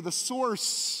daily to the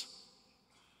source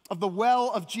of the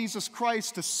well of Jesus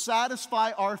Christ to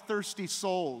satisfy our thirsty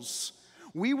souls,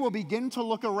 we will begin to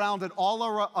look around at all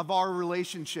of our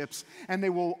relationships, and they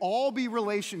will all be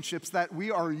relationships that we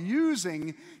are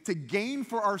using to gain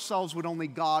for ourselves what only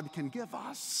God can give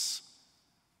us.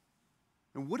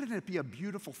 And wouldn't it be a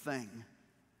beautiful thing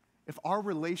if our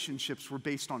relationships were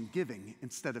based on giving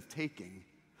instead of taking?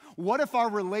 What if our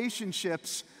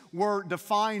relationships were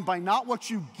defined by not what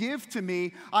you give to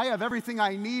me? I have everything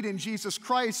I need in Jesus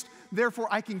Christ, therefore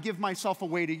I can give myself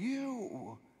away to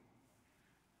you.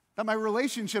 That my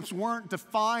relationships weren't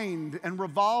defined and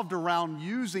revolved around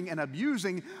using and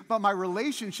abusing, but my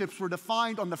relationships were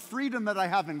defined on the freedom that I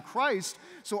have in Christ,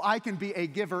 so I can be a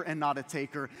giver and not a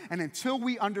taker. And until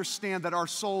we understand that our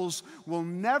souls will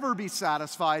never be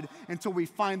satisfied until we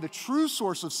find the true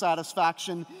source of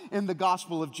satisfaction in the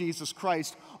gospel of Jesus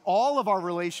Christ, all of our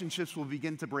relationships will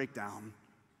begin to break down.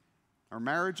 Our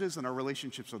marriages and our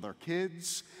relationships with our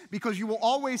kids, because you will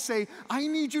always say, I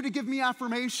need you to give me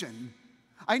affirmation.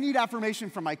 I need affirmation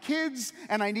from my kids,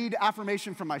 and I need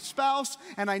affirmation from my spouse,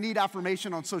 and I need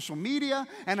affirmation on social media,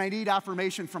 and I need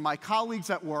affirmation from my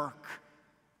colleagues at work.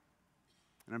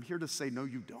 And I'm here to say, no,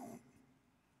 you don't.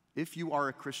 If you are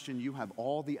a Christian, you have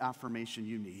all the affirmation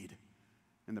you need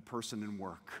in the person and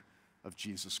work of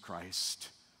Jesus Christ.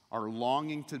 Our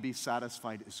longing to be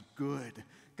satisfied is good.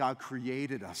 God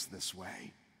created us this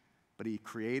way, but He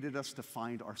created us to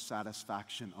find our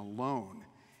satisfaction alone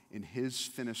in His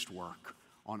finished work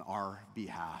on our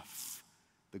behalf.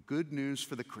 The good news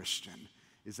for the Christian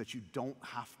is that you don't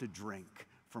have to drink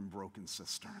from broken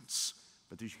cisterns,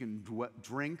 but that you can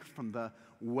drink from the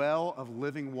well of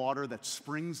living water that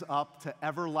springs up to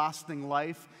everlasting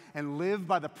life and live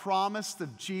by the promise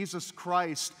of Jesus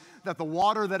Christ that the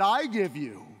water that I give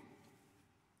you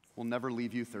will never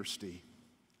leave you thirsty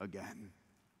again.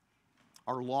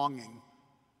 Our longing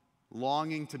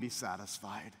to be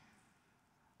satisfied,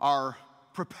 our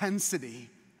propensity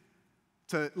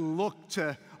to look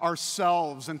to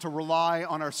ourselves and to rely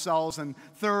on ourselves. And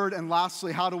third and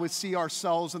lastly, how do we see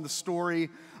ourselves in the story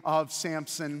of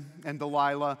Samson and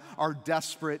Delilah? Our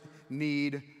desperate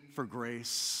need for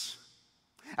grace.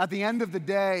 At the end of the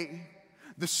day,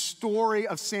 the story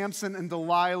of Samson and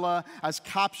Delilah, as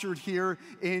captured here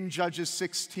in Judges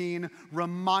 16,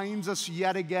 reminds us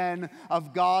yet again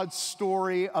of God's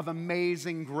story of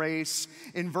amazing grace.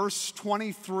 In verse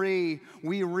 23,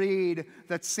 we read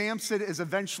that Samson is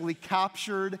eventually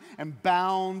captured and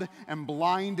bound and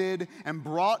blinded and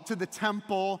brought to the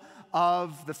temple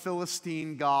of the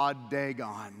Philistine god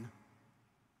Dagon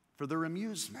for their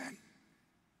amusement.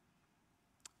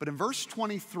 But in verse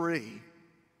 23,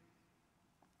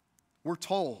 we're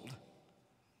told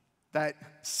that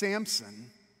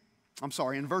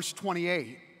in verse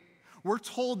 28, we're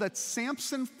told that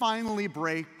Samson finally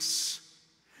breaks.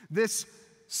 This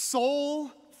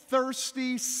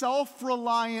soul-thirsty,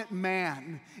 self-reliant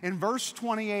man, in verse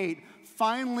 28,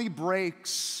 finally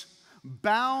breaks,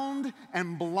 bound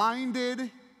and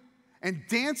blinded and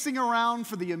dancing around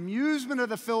for the amusement of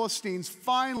the Philistines.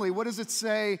 Finally, what does it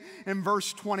say in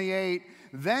verse 28?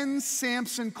 Then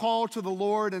Samson called to the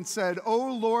Lord and said,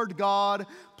 O Lord God,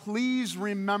 please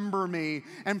remember me,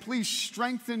 and please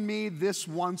strengthen me this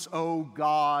once, O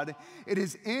God. It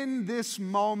is in this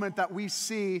moment that we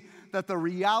see that the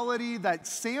reality that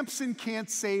Samson can't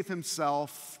save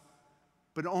himself,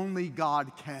 but only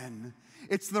God can.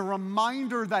 It's the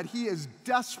reminder that he is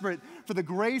desperate for the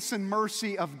grace and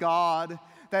mercy of God,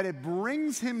 that it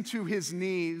brings him to his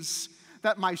knees,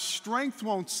 that my strength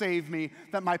won't save me,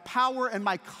 that my power and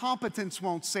my competence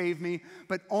won't save me,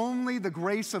 but only the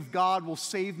grace of God will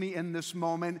save me in this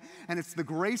moment. And it's the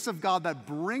grace of God that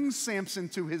brings Samson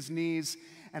to his knees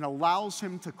and allows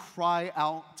him to cry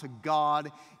out to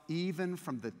God, even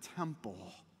from the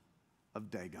temple of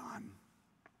Dagon.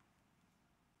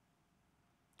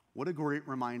 What a great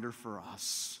reminder for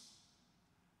us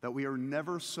that we are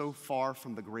never so far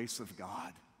from the grace of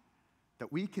God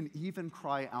that we can even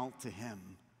cry out to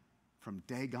him from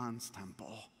Dagon's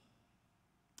temple.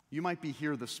 You might be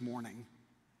here this morning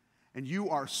and you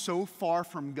are so far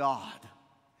from God.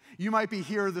 You might be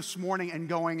here this morning and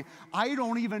going, I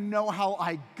don't even know how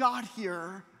I got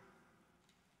here.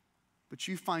 But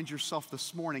you find yourself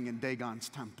this morning in Dagon's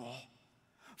temple,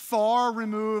 far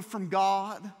removed from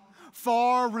God,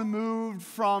 far removed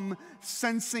from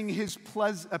sensing his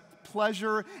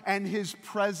pleasure and his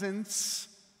presence.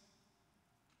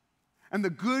 And the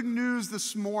good news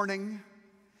this morning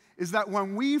is that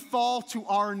when we fall to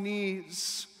our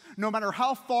knees, no matter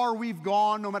how far we've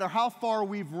gone, no matter how far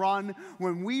we've run,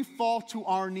 when we fall to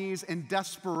our knees in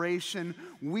desperation,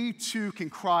 we too can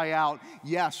cry out.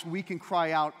 Yes, we can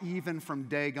cry out even from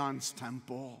Dagon's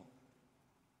temple.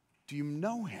 Do you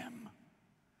know him?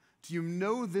 Do you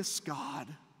know this God?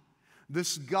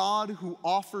 This God who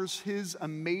offers his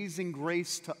amazing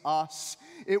grace to us.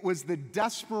 It was the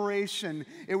desperation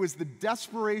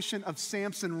of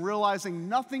Samson realizing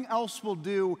nothing else will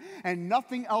do and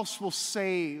nothing else will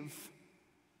save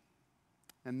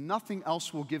and nothing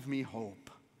else will give me hope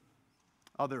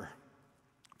other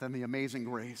than the amazing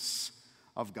grace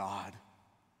of God.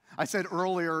 I said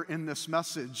earlier in this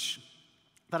message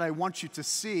that I want you to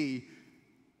see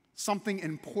something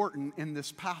important in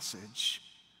this passage.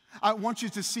 I want you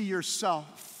to see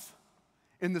yourself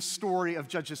in the story of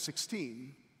Judges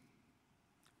 16.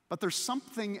 But there's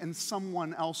something in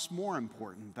someone else more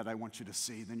important that I want you to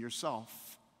see than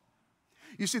yourself.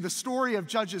 You see, the story of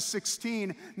Judges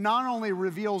 16 not only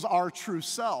reveals our true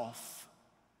self,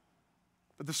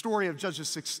 but the story of Judges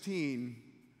 16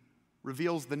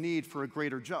 reveals the need for a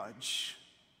greater judge.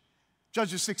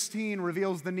 Judges 16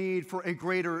 reveals the need for a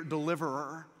greater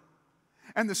deliverer.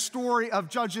 And the story of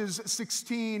Judges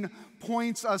 16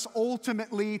 points us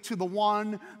ultimately to the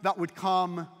one that would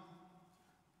come.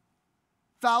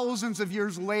 Thousands of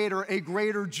years later, a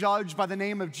greater judge by the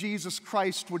name of Jesus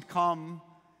Christ would come.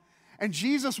 And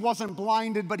Jesus wasn't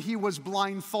blinded, but he was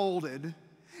blindfolded.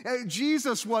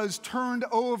 Jesus was turned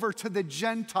over to the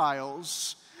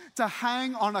Gentiles to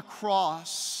hang on a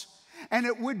cross. And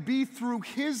it would be through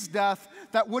his death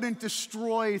that wouldn't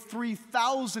destroy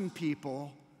 3,000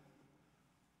 people.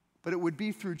 But it would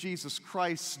be through Jesus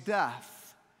Christ's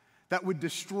death that would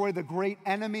destroy the great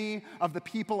enemy of the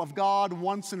people of God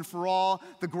once and for all,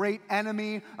 the great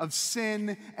enemy of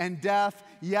sin and death.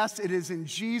 Yes, it is in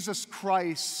Jesus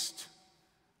Christ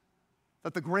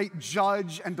that the great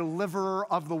judge and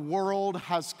deliverer of the world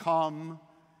has come.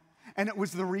 And it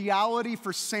was the reality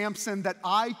for Samson that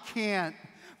I can't,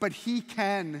 but he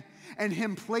can. And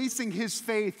him placing his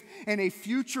faith in a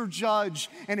future judge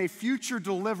and a future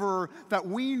deliverer that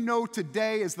we know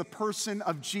today is the person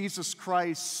of Jesus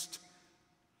Christ.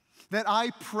 That I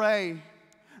pray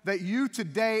that you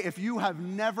today, if you have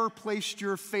never placed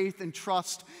your faith and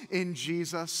trust in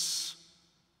Jesus,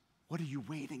 what are you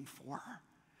waiting for?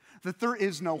 That there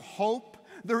is no hope,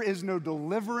 there is no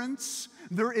deliverance,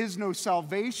 there is no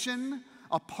salvation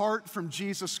apart from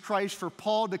Jesus Christ. For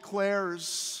Paul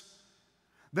declares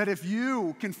that if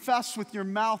you confess with your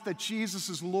mouth that Jesus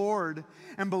is Lord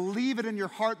and believe it in your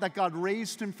heart that God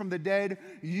raised him from the dead,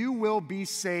 you will be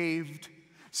saved.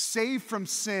 Saved from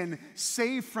sin,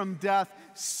 saved from death,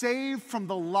 saved from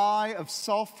the lie of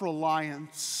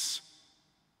self-reliance.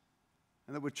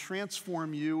 And that would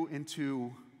transform you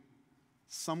into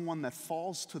someone that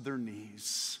falls to their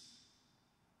knees,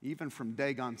 even from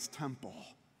Dagon's temple,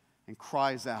 and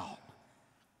cries out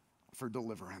for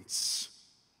deliverance.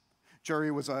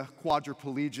 Jerry was a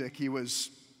quadriplegic. He was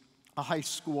a high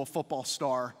school football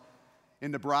star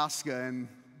in Nebraska, and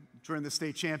during the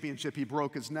state championship, he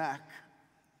broke his neck.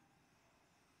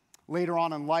 Later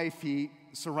on in life, he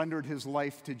surrendered his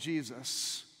life to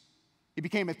Jesus. He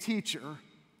became a teacher.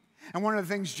 And one of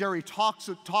the things Jerry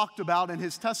talked about in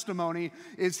his testimony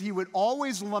is he would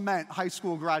always lament high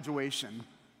school graduation.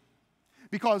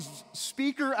 Because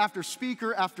speaker after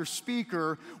speaker after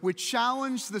speaker would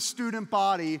challenge the student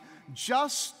body,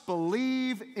 just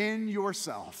believe in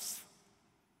yourself.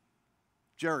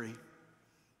 Jerry,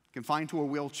 confined to a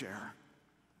wheelchair,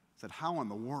 said, "How in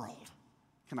the world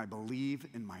can I believe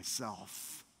in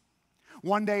myself?"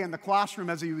 One day in the classroom,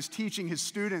 as he was teaching his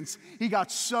students, he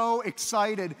got so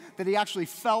excited that he actually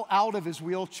fell out of his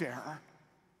wheelchair.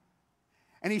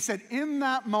 And he said, in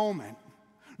that moment,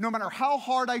 no matter how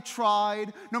hard I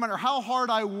tried, no matter how hard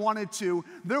I wanted to,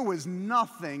 there was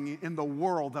nothing in the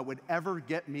world that would ever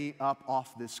get me up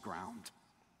off this ground.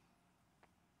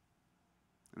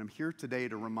 And I'm here today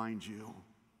to remind you,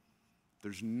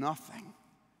 there's nothing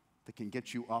that can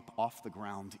get you up off the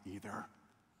ground either,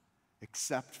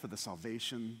 except for the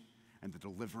salvation and the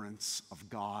deliverance of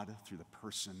God through the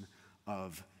person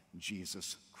of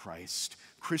Jesus Christ.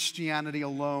 Christianity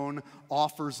alone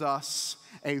offers us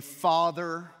a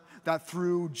Father that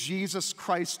through Jesus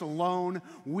Christ alone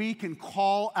we can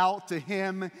call out to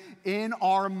Him in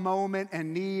our moment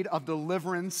and need of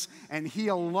deliverance, and He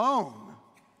alone,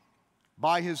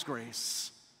 by His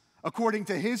grace, according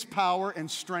to His power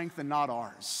and strength and not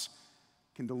ours,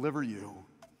 can deliver you.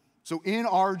 So in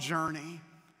our journey,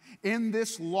 in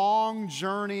this long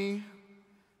journey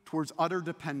towards utter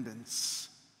dependence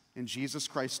in Jesus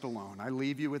Christ alone, I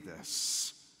leave you with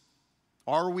this.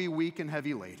 Are we weak and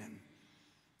heavy laden,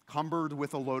 cumbered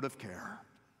with a load of care?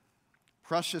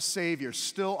 Precious Savior,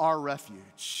 still our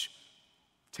refuge.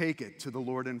 Take it to the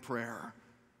Lord in prayer.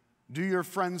 Do your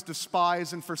friends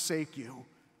despise and forsake you?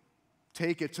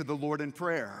 Take it to the Lord in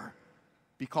prayer,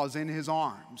 because in His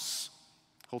arms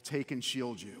He'll take and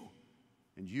shield you,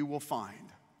 and you will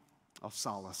find a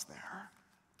solace there.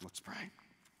 Let's pray.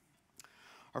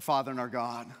 Our Father and our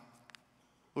God,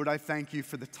 Lord, I thank You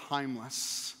for the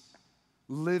timeless,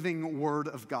 living Word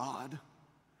of God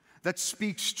that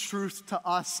speaks truth to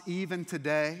us even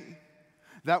today,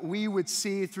 that we would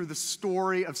see through the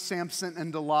story of Samson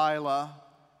and Delilah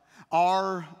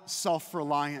our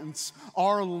self-reliance,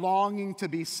 our longing to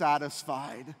be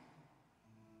satisfied,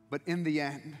 but in the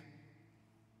end,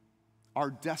 our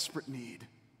desperate need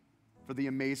for the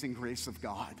amazing grace of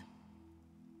God.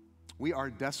 We are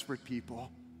desperate people.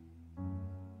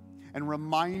 And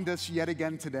remind us yet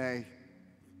again today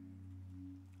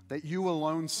that You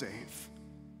alone save,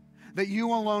 that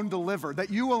You alone deliver, that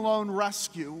You alone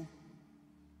rescue,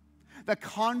 that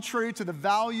contrary to the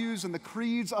values and the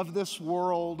creeds of this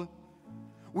world,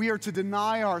 we are to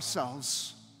deny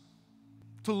ourselves,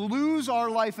 to lose our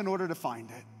life in order to find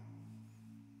it.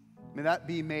 May that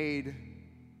be made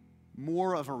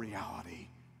more of a reality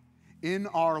in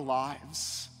our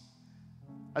lives.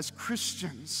 As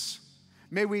Christians,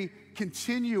 may we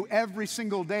continue every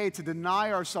single day to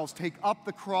deny ourselves, take up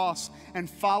the cross, and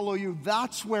follow You.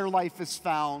 That's where life is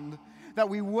found. That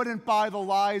we wouldn't buy the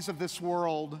lies of this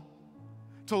world,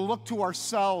 to look to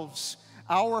ourselves,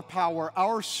 our power,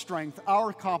 our strength,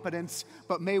 our competence,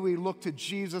 but may we look to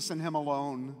Jesus and Him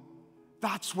alone.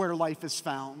 That's where life is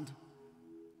found.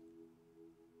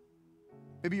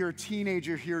 Maybe you're a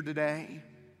teenager here today.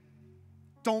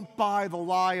 Don't buy the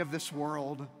lie of this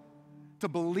world, to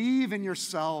believe in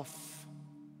yourself,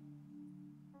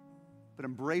 but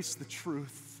embrace the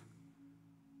truth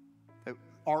that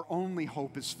our only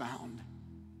hope is found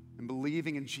in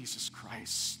believing in Jesus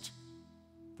Christ.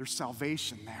 There's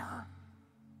salvation there.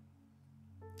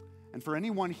 And for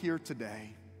anyone here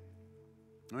today,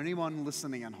 or anyone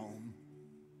listening at home,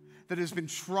 that has been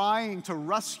trying to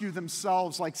rescue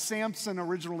themselves like Samson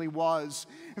originally was,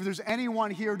 if there's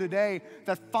anyone here today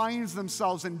that finds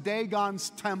themselves in Dagon's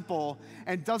temple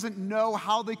and doesn't know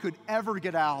how they could ever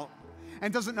get out,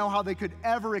 and doesn't know how they could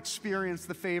ever experience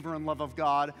the favor and love of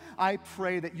God, I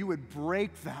pray that You would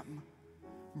break them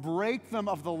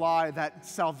of the lie that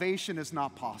salvation is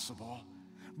not possible.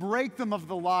 Break them of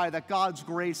the lie that God's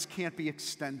grace can't be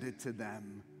extended to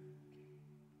them.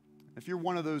 If you're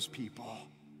one of those people,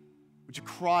 would you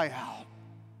cry out?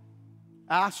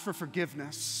 Ask for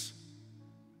forgiveness.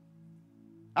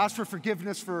 Ask for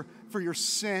forgiveness for your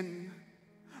sin,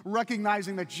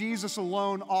 recognizing that Jesus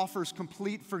alone offers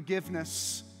complete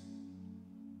forgiveness,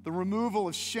 the removal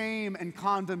of shame and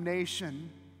condemnation,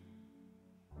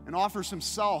 and offers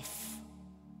Himself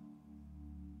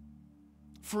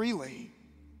freely,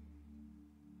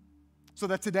 so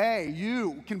that today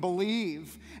you can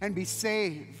believe and be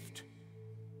saved.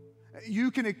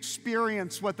 You can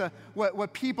experience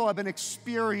what people have been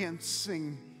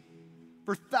experiencing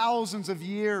for thousands of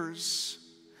years: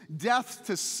 death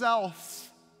to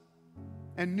self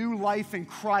and new life in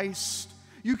Christ.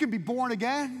 You can be born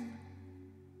again,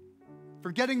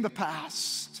 forgetting the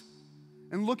past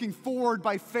and looking forward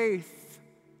by faith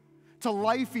to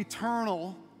life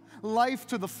eternal, life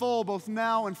to the full, both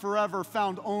now and forever,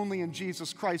 found only in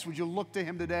Jesus Christ. Would you look to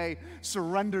Him today,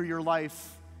 surrender your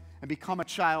life, and become a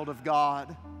child of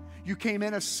God. You came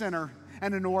in a sinner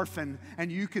and an orphan,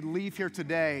 and you could leave here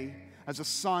today as a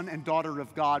son and daughter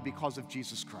of God because of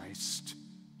Jesus Christ.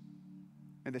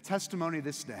 And the testimony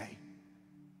this day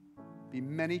be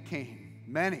many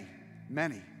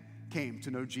came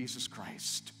to know Jesus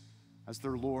Christ as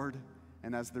their Lord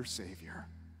and as their Savior.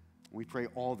 We pray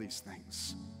all these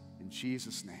things in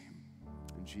Jesus'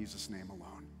 name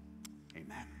alone.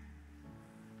 Amen.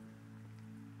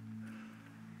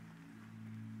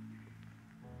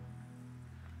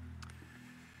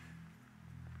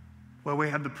 Well, we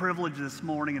have the privilege this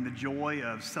morning and the joy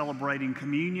of celebrating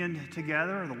communion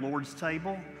together, the Lord's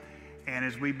table. And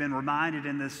as we've been reminded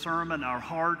in this sermon, our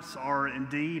hearts are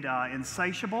indeed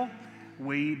insatiable.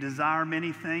 We desire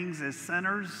many things as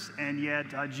sinners, and yet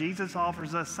Jesus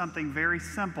offers us something very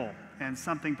simple and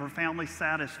something profoundly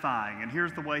satisfying. And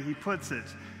here's the way he puts it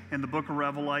in the book of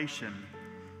Revelation.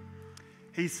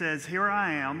 He says, "Here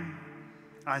I am,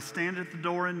 I stand at the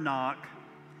door and knock.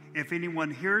 If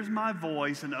anyone hears my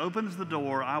voice and opens the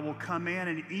door, I will come in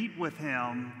and eat with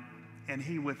him and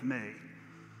he with me."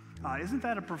 Isn't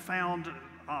that a profound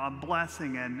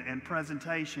blessing and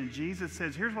presentation? Jesus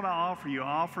says, here's what I offer you. I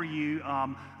offer you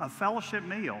a fellowship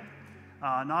meal.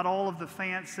 Not all of the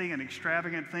fancy and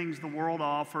extravagant things the world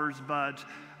offers, but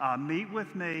meet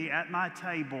with me at my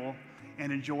table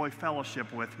and enjoy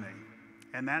fellowship with me.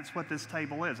 And that's what this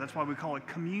table is. That's why we call it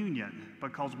communion,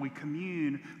 because we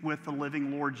commune with the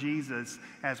living Lord Jesus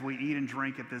as we eat and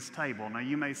drink at this table. Now,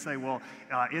 you may say, well,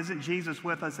 isn't Jesus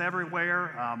with us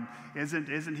everywhere?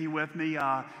 Isn't he with me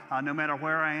no matter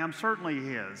where I am? Certainly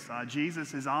he is.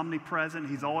 Jesus is omnipresent.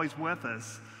 He's always with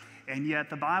us. And yet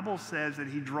the Bible says that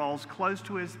he draws close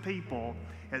to his people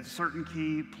at certain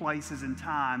key places and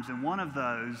times, and one of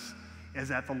those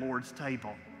is at the Lord's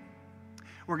table.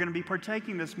 We're going to be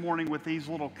partaking this morning with these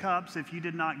little cups. If you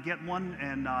did not get one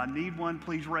and need one,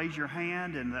 please raise your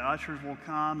hand and the ushers will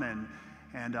come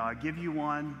and give you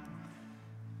one.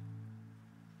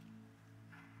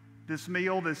 This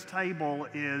meal, this table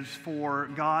is for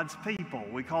God's people.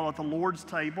 We call it the Lord's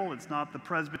table. It's not the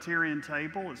Presbyterian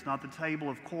table. It's not the table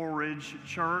of Coral Ridge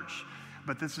Church,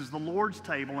 but this is the Lord's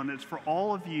table, and it's for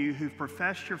all of you who've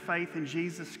professed your faith in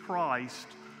Jesus Christ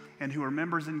and who are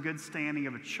members in good standing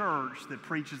of a church that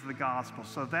preaches the gospel.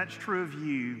 So if that's true of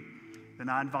you, then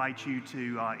I invite you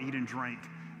to eat and drink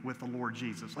with the Lord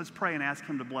Jesus. Let's pray and ask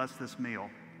him to bless this meal.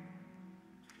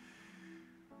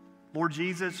 Lord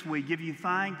Jesus, we give you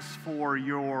thanks for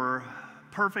your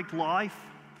perfect life,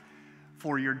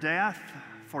 for your death,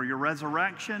 for your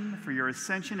resurrection, for your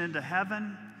ascension into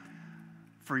heaven,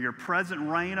 for your present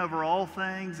reign over all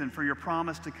things, and for your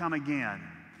promise to come again.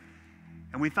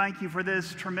 And we thank you for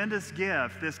this tremendous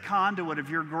gift, this conduit of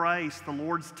your grace, the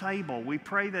Lord's table. We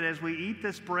pray that as we eat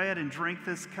this bread and drink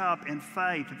this cup in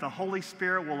faith, that the Holy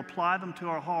Spirit will apply them to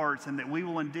our hearts and that we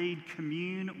will indeed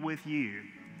commune with you.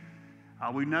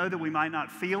 We know that we might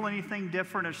not feel anything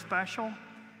different or special,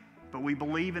 but we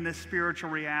believe in this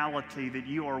spiritual reality that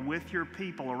you are with your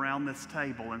people around this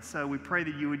table. And so we pray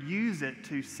that you would use it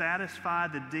to satisfy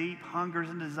the deep hungers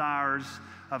and desires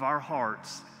of our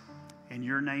hearts. In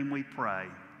your name we pray,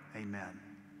 amen.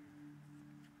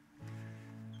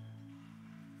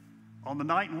 On the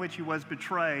night in which he was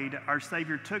betrayed, our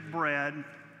Savior took bread,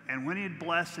 and when he had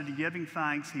blessed it, giving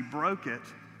thanks, he broke it,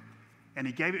 and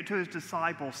he gave it to his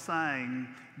disciples, saying,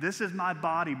 "This is my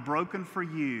body broken for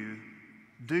you.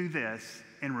 Do this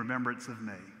in remembrance of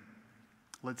me."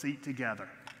 Let's eat together.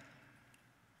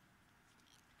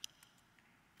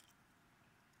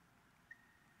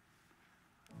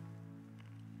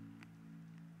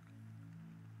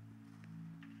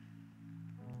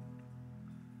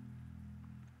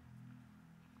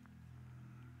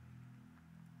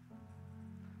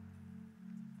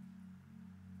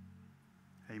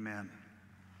 Amen.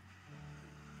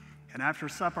 And after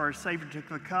supper, our Savior took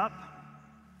the cup,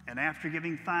 and after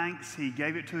giving thanks, he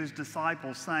gave it to his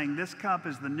disciples, saying, "This cup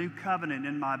is the new covenant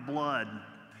in my blood,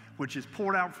 which is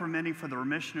poured out for many for the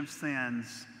remission of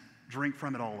sins. Drink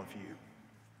from it, all of you."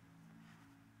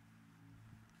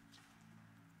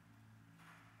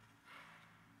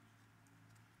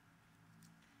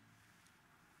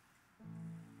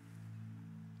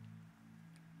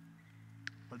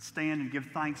 Let's stand and give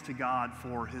thanks to God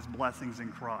for his blessings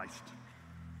in Christ.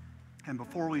 And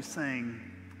before we sing,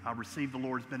 I'll receive the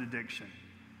Lord's benediction.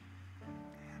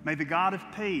 May the God of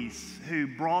peace, who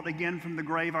brought again from the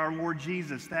grave our Lord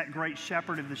Jesus, that great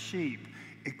shepherd of the sheep,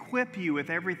 equip you with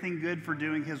everything good for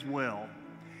doing his will.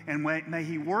 And may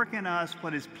he work in us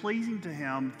what is pleasing to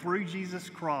him through Jesus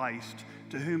Christ,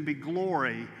 to whom be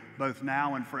glory both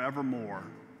now and forevermore.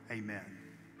 Amen.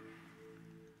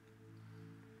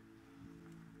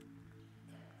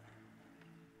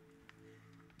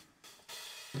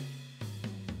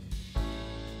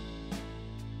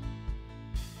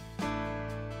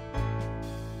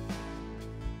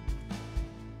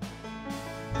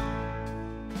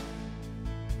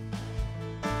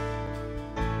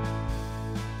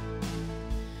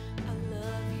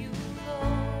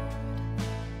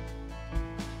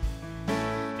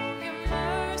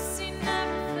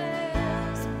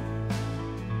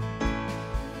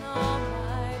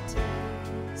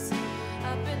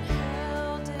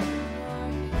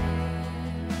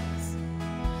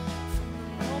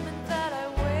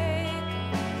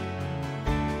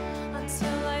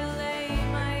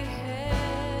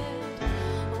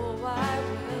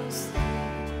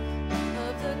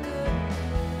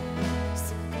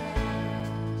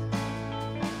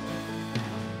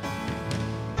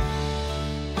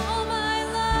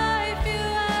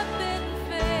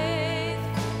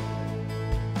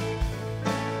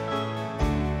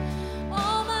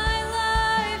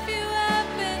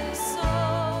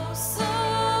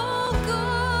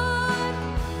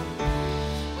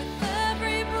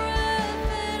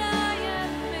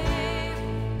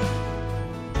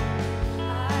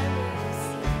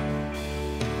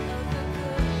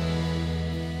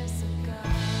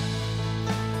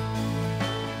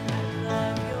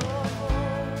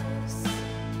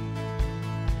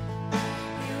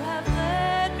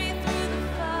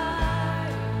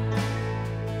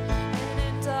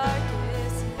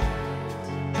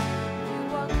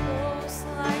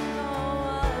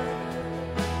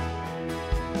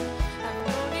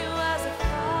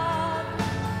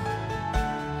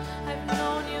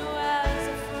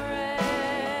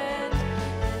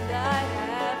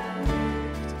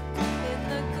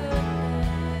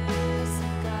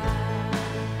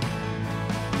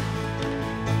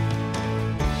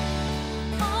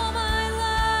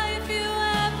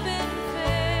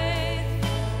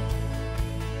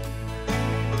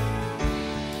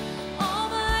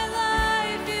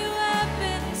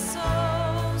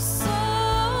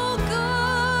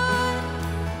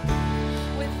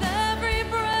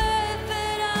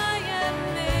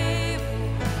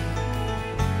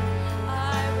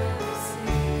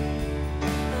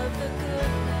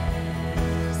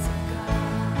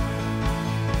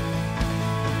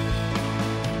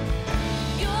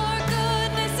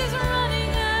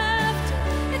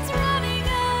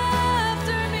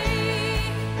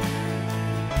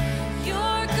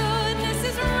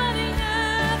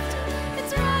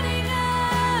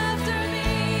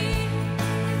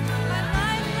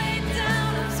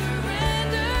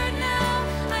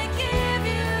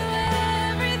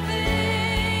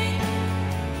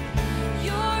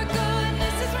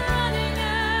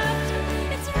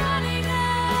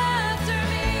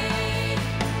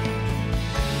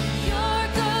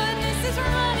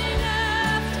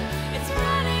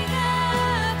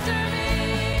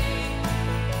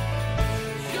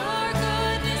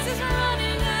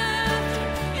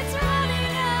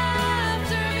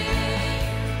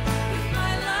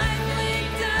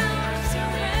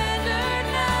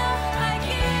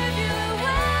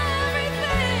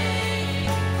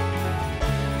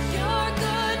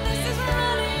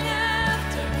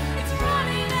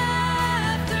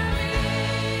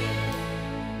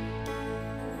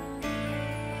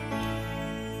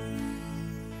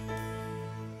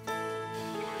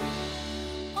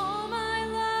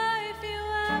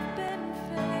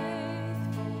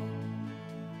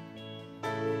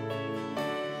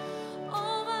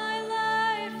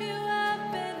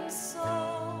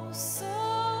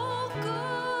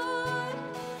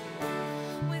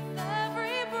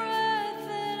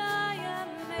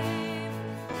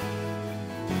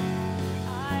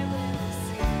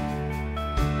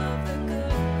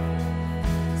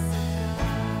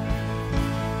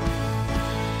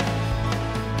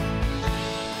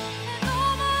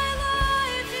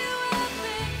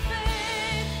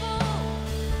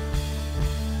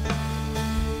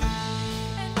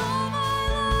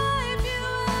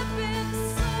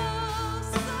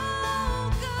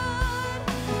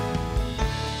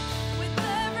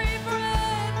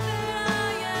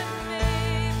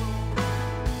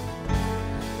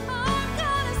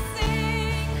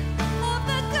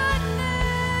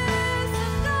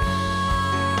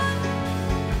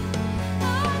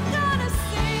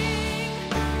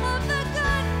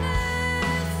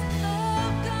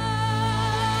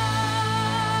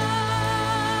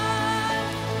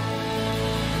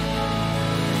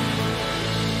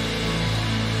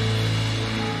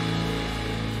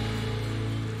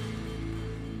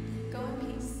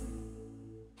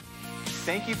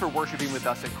 Thank you for worshiping with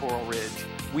us at Coral Ridge.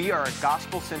 We are a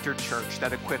gospel-centered church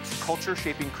that equips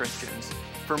culture-shaping Christians.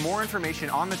 For more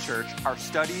information on the church, our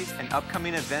studies, and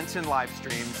upcoming events and live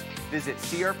streams, visit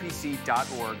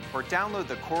crpc.org or download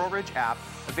the Coral Ridge app,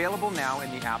 available now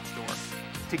in the App Store.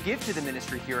 To give to the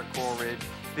ministry here at Coral Ridge,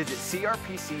 visit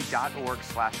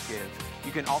crpc.org/give.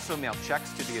 You can also mail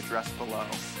checks to the address below.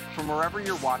 From wherever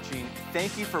you're watching,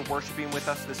 thank you for worshiping with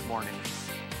us this morning.